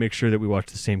to make sure that we watch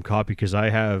the same copy, because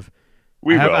I have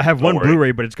one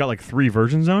Blu-ray, but it's got like 3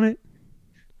 versions on it.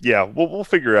 Yeah, we'll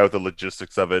figure out the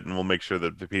logistics of it, and we'll make sure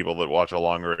that the people that watch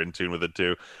along are in tune with it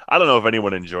too. I don't know if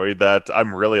anyone enjoyed that.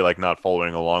 I'm really like not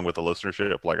following along with the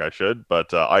listenership like I should,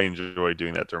 but I enjoy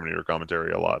doing that Terminator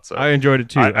commentary a lot. So I enjoyed it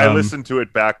too. I listened to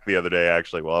it back the other day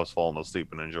actually while I was falling asleep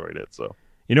and enjoyed it. So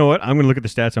you know what? I'm going to look at the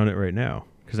stats on it right now,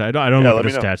 because I don't look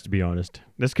at the stats, to be honest.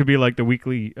 This could be like the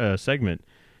weekly segment.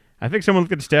 I think someone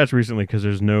looked at the stats recently because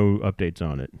there's no updates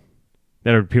on it.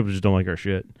 That people just don't like our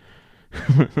shit.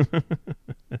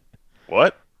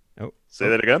 What? Oh, say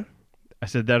that again. I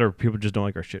said that, or people just don't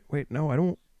like our shit. Wait, no, I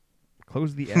don't.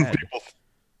 Close the ad.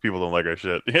 People don't like our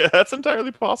shit. Yeah, that's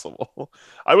entirely possible.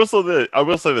 I will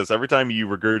say this: every time you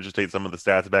regurgitate some of the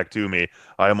stats back to me,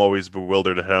 I am always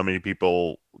bewildered at how many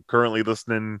people currently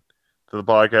listening to the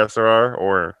podcast there are,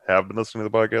 or have been listening to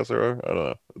the podcast there are. I don't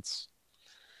know.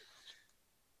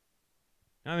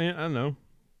 I don't know.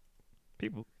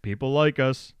 People like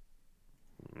us.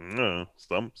 No,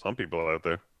 some people out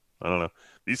there. I don't know.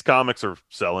 These comics are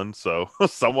selling, so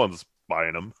someone's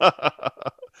buying them.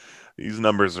 These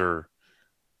numbers are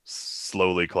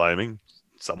slowly climbing.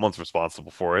 Someone's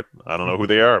responsible for it. I don't know who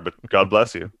they are, but God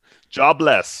bless you. Job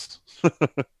blessed.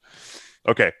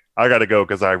 Okay, I gotta go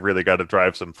because I really got to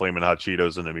drive some flaming hot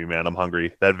Cheetos into me, man. I'm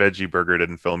hungry. That veggie burger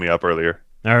didn't fill me up earlier.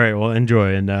 All right, well,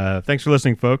 enjoy, and thanks for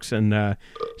listening, folks. And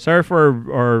sorry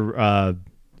for our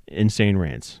insane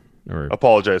rants. Or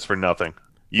apologize for nothing.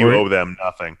 You owe them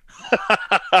nothing.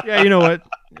 Yeah, you know what?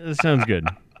 That sounds good.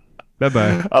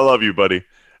 Bye-bye. I love you, buddy.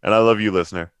 And I love you,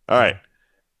 listener. All right.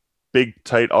 Big,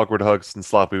 tight, awkward hugs and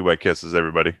sloppy, wet kisses,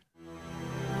 everybody.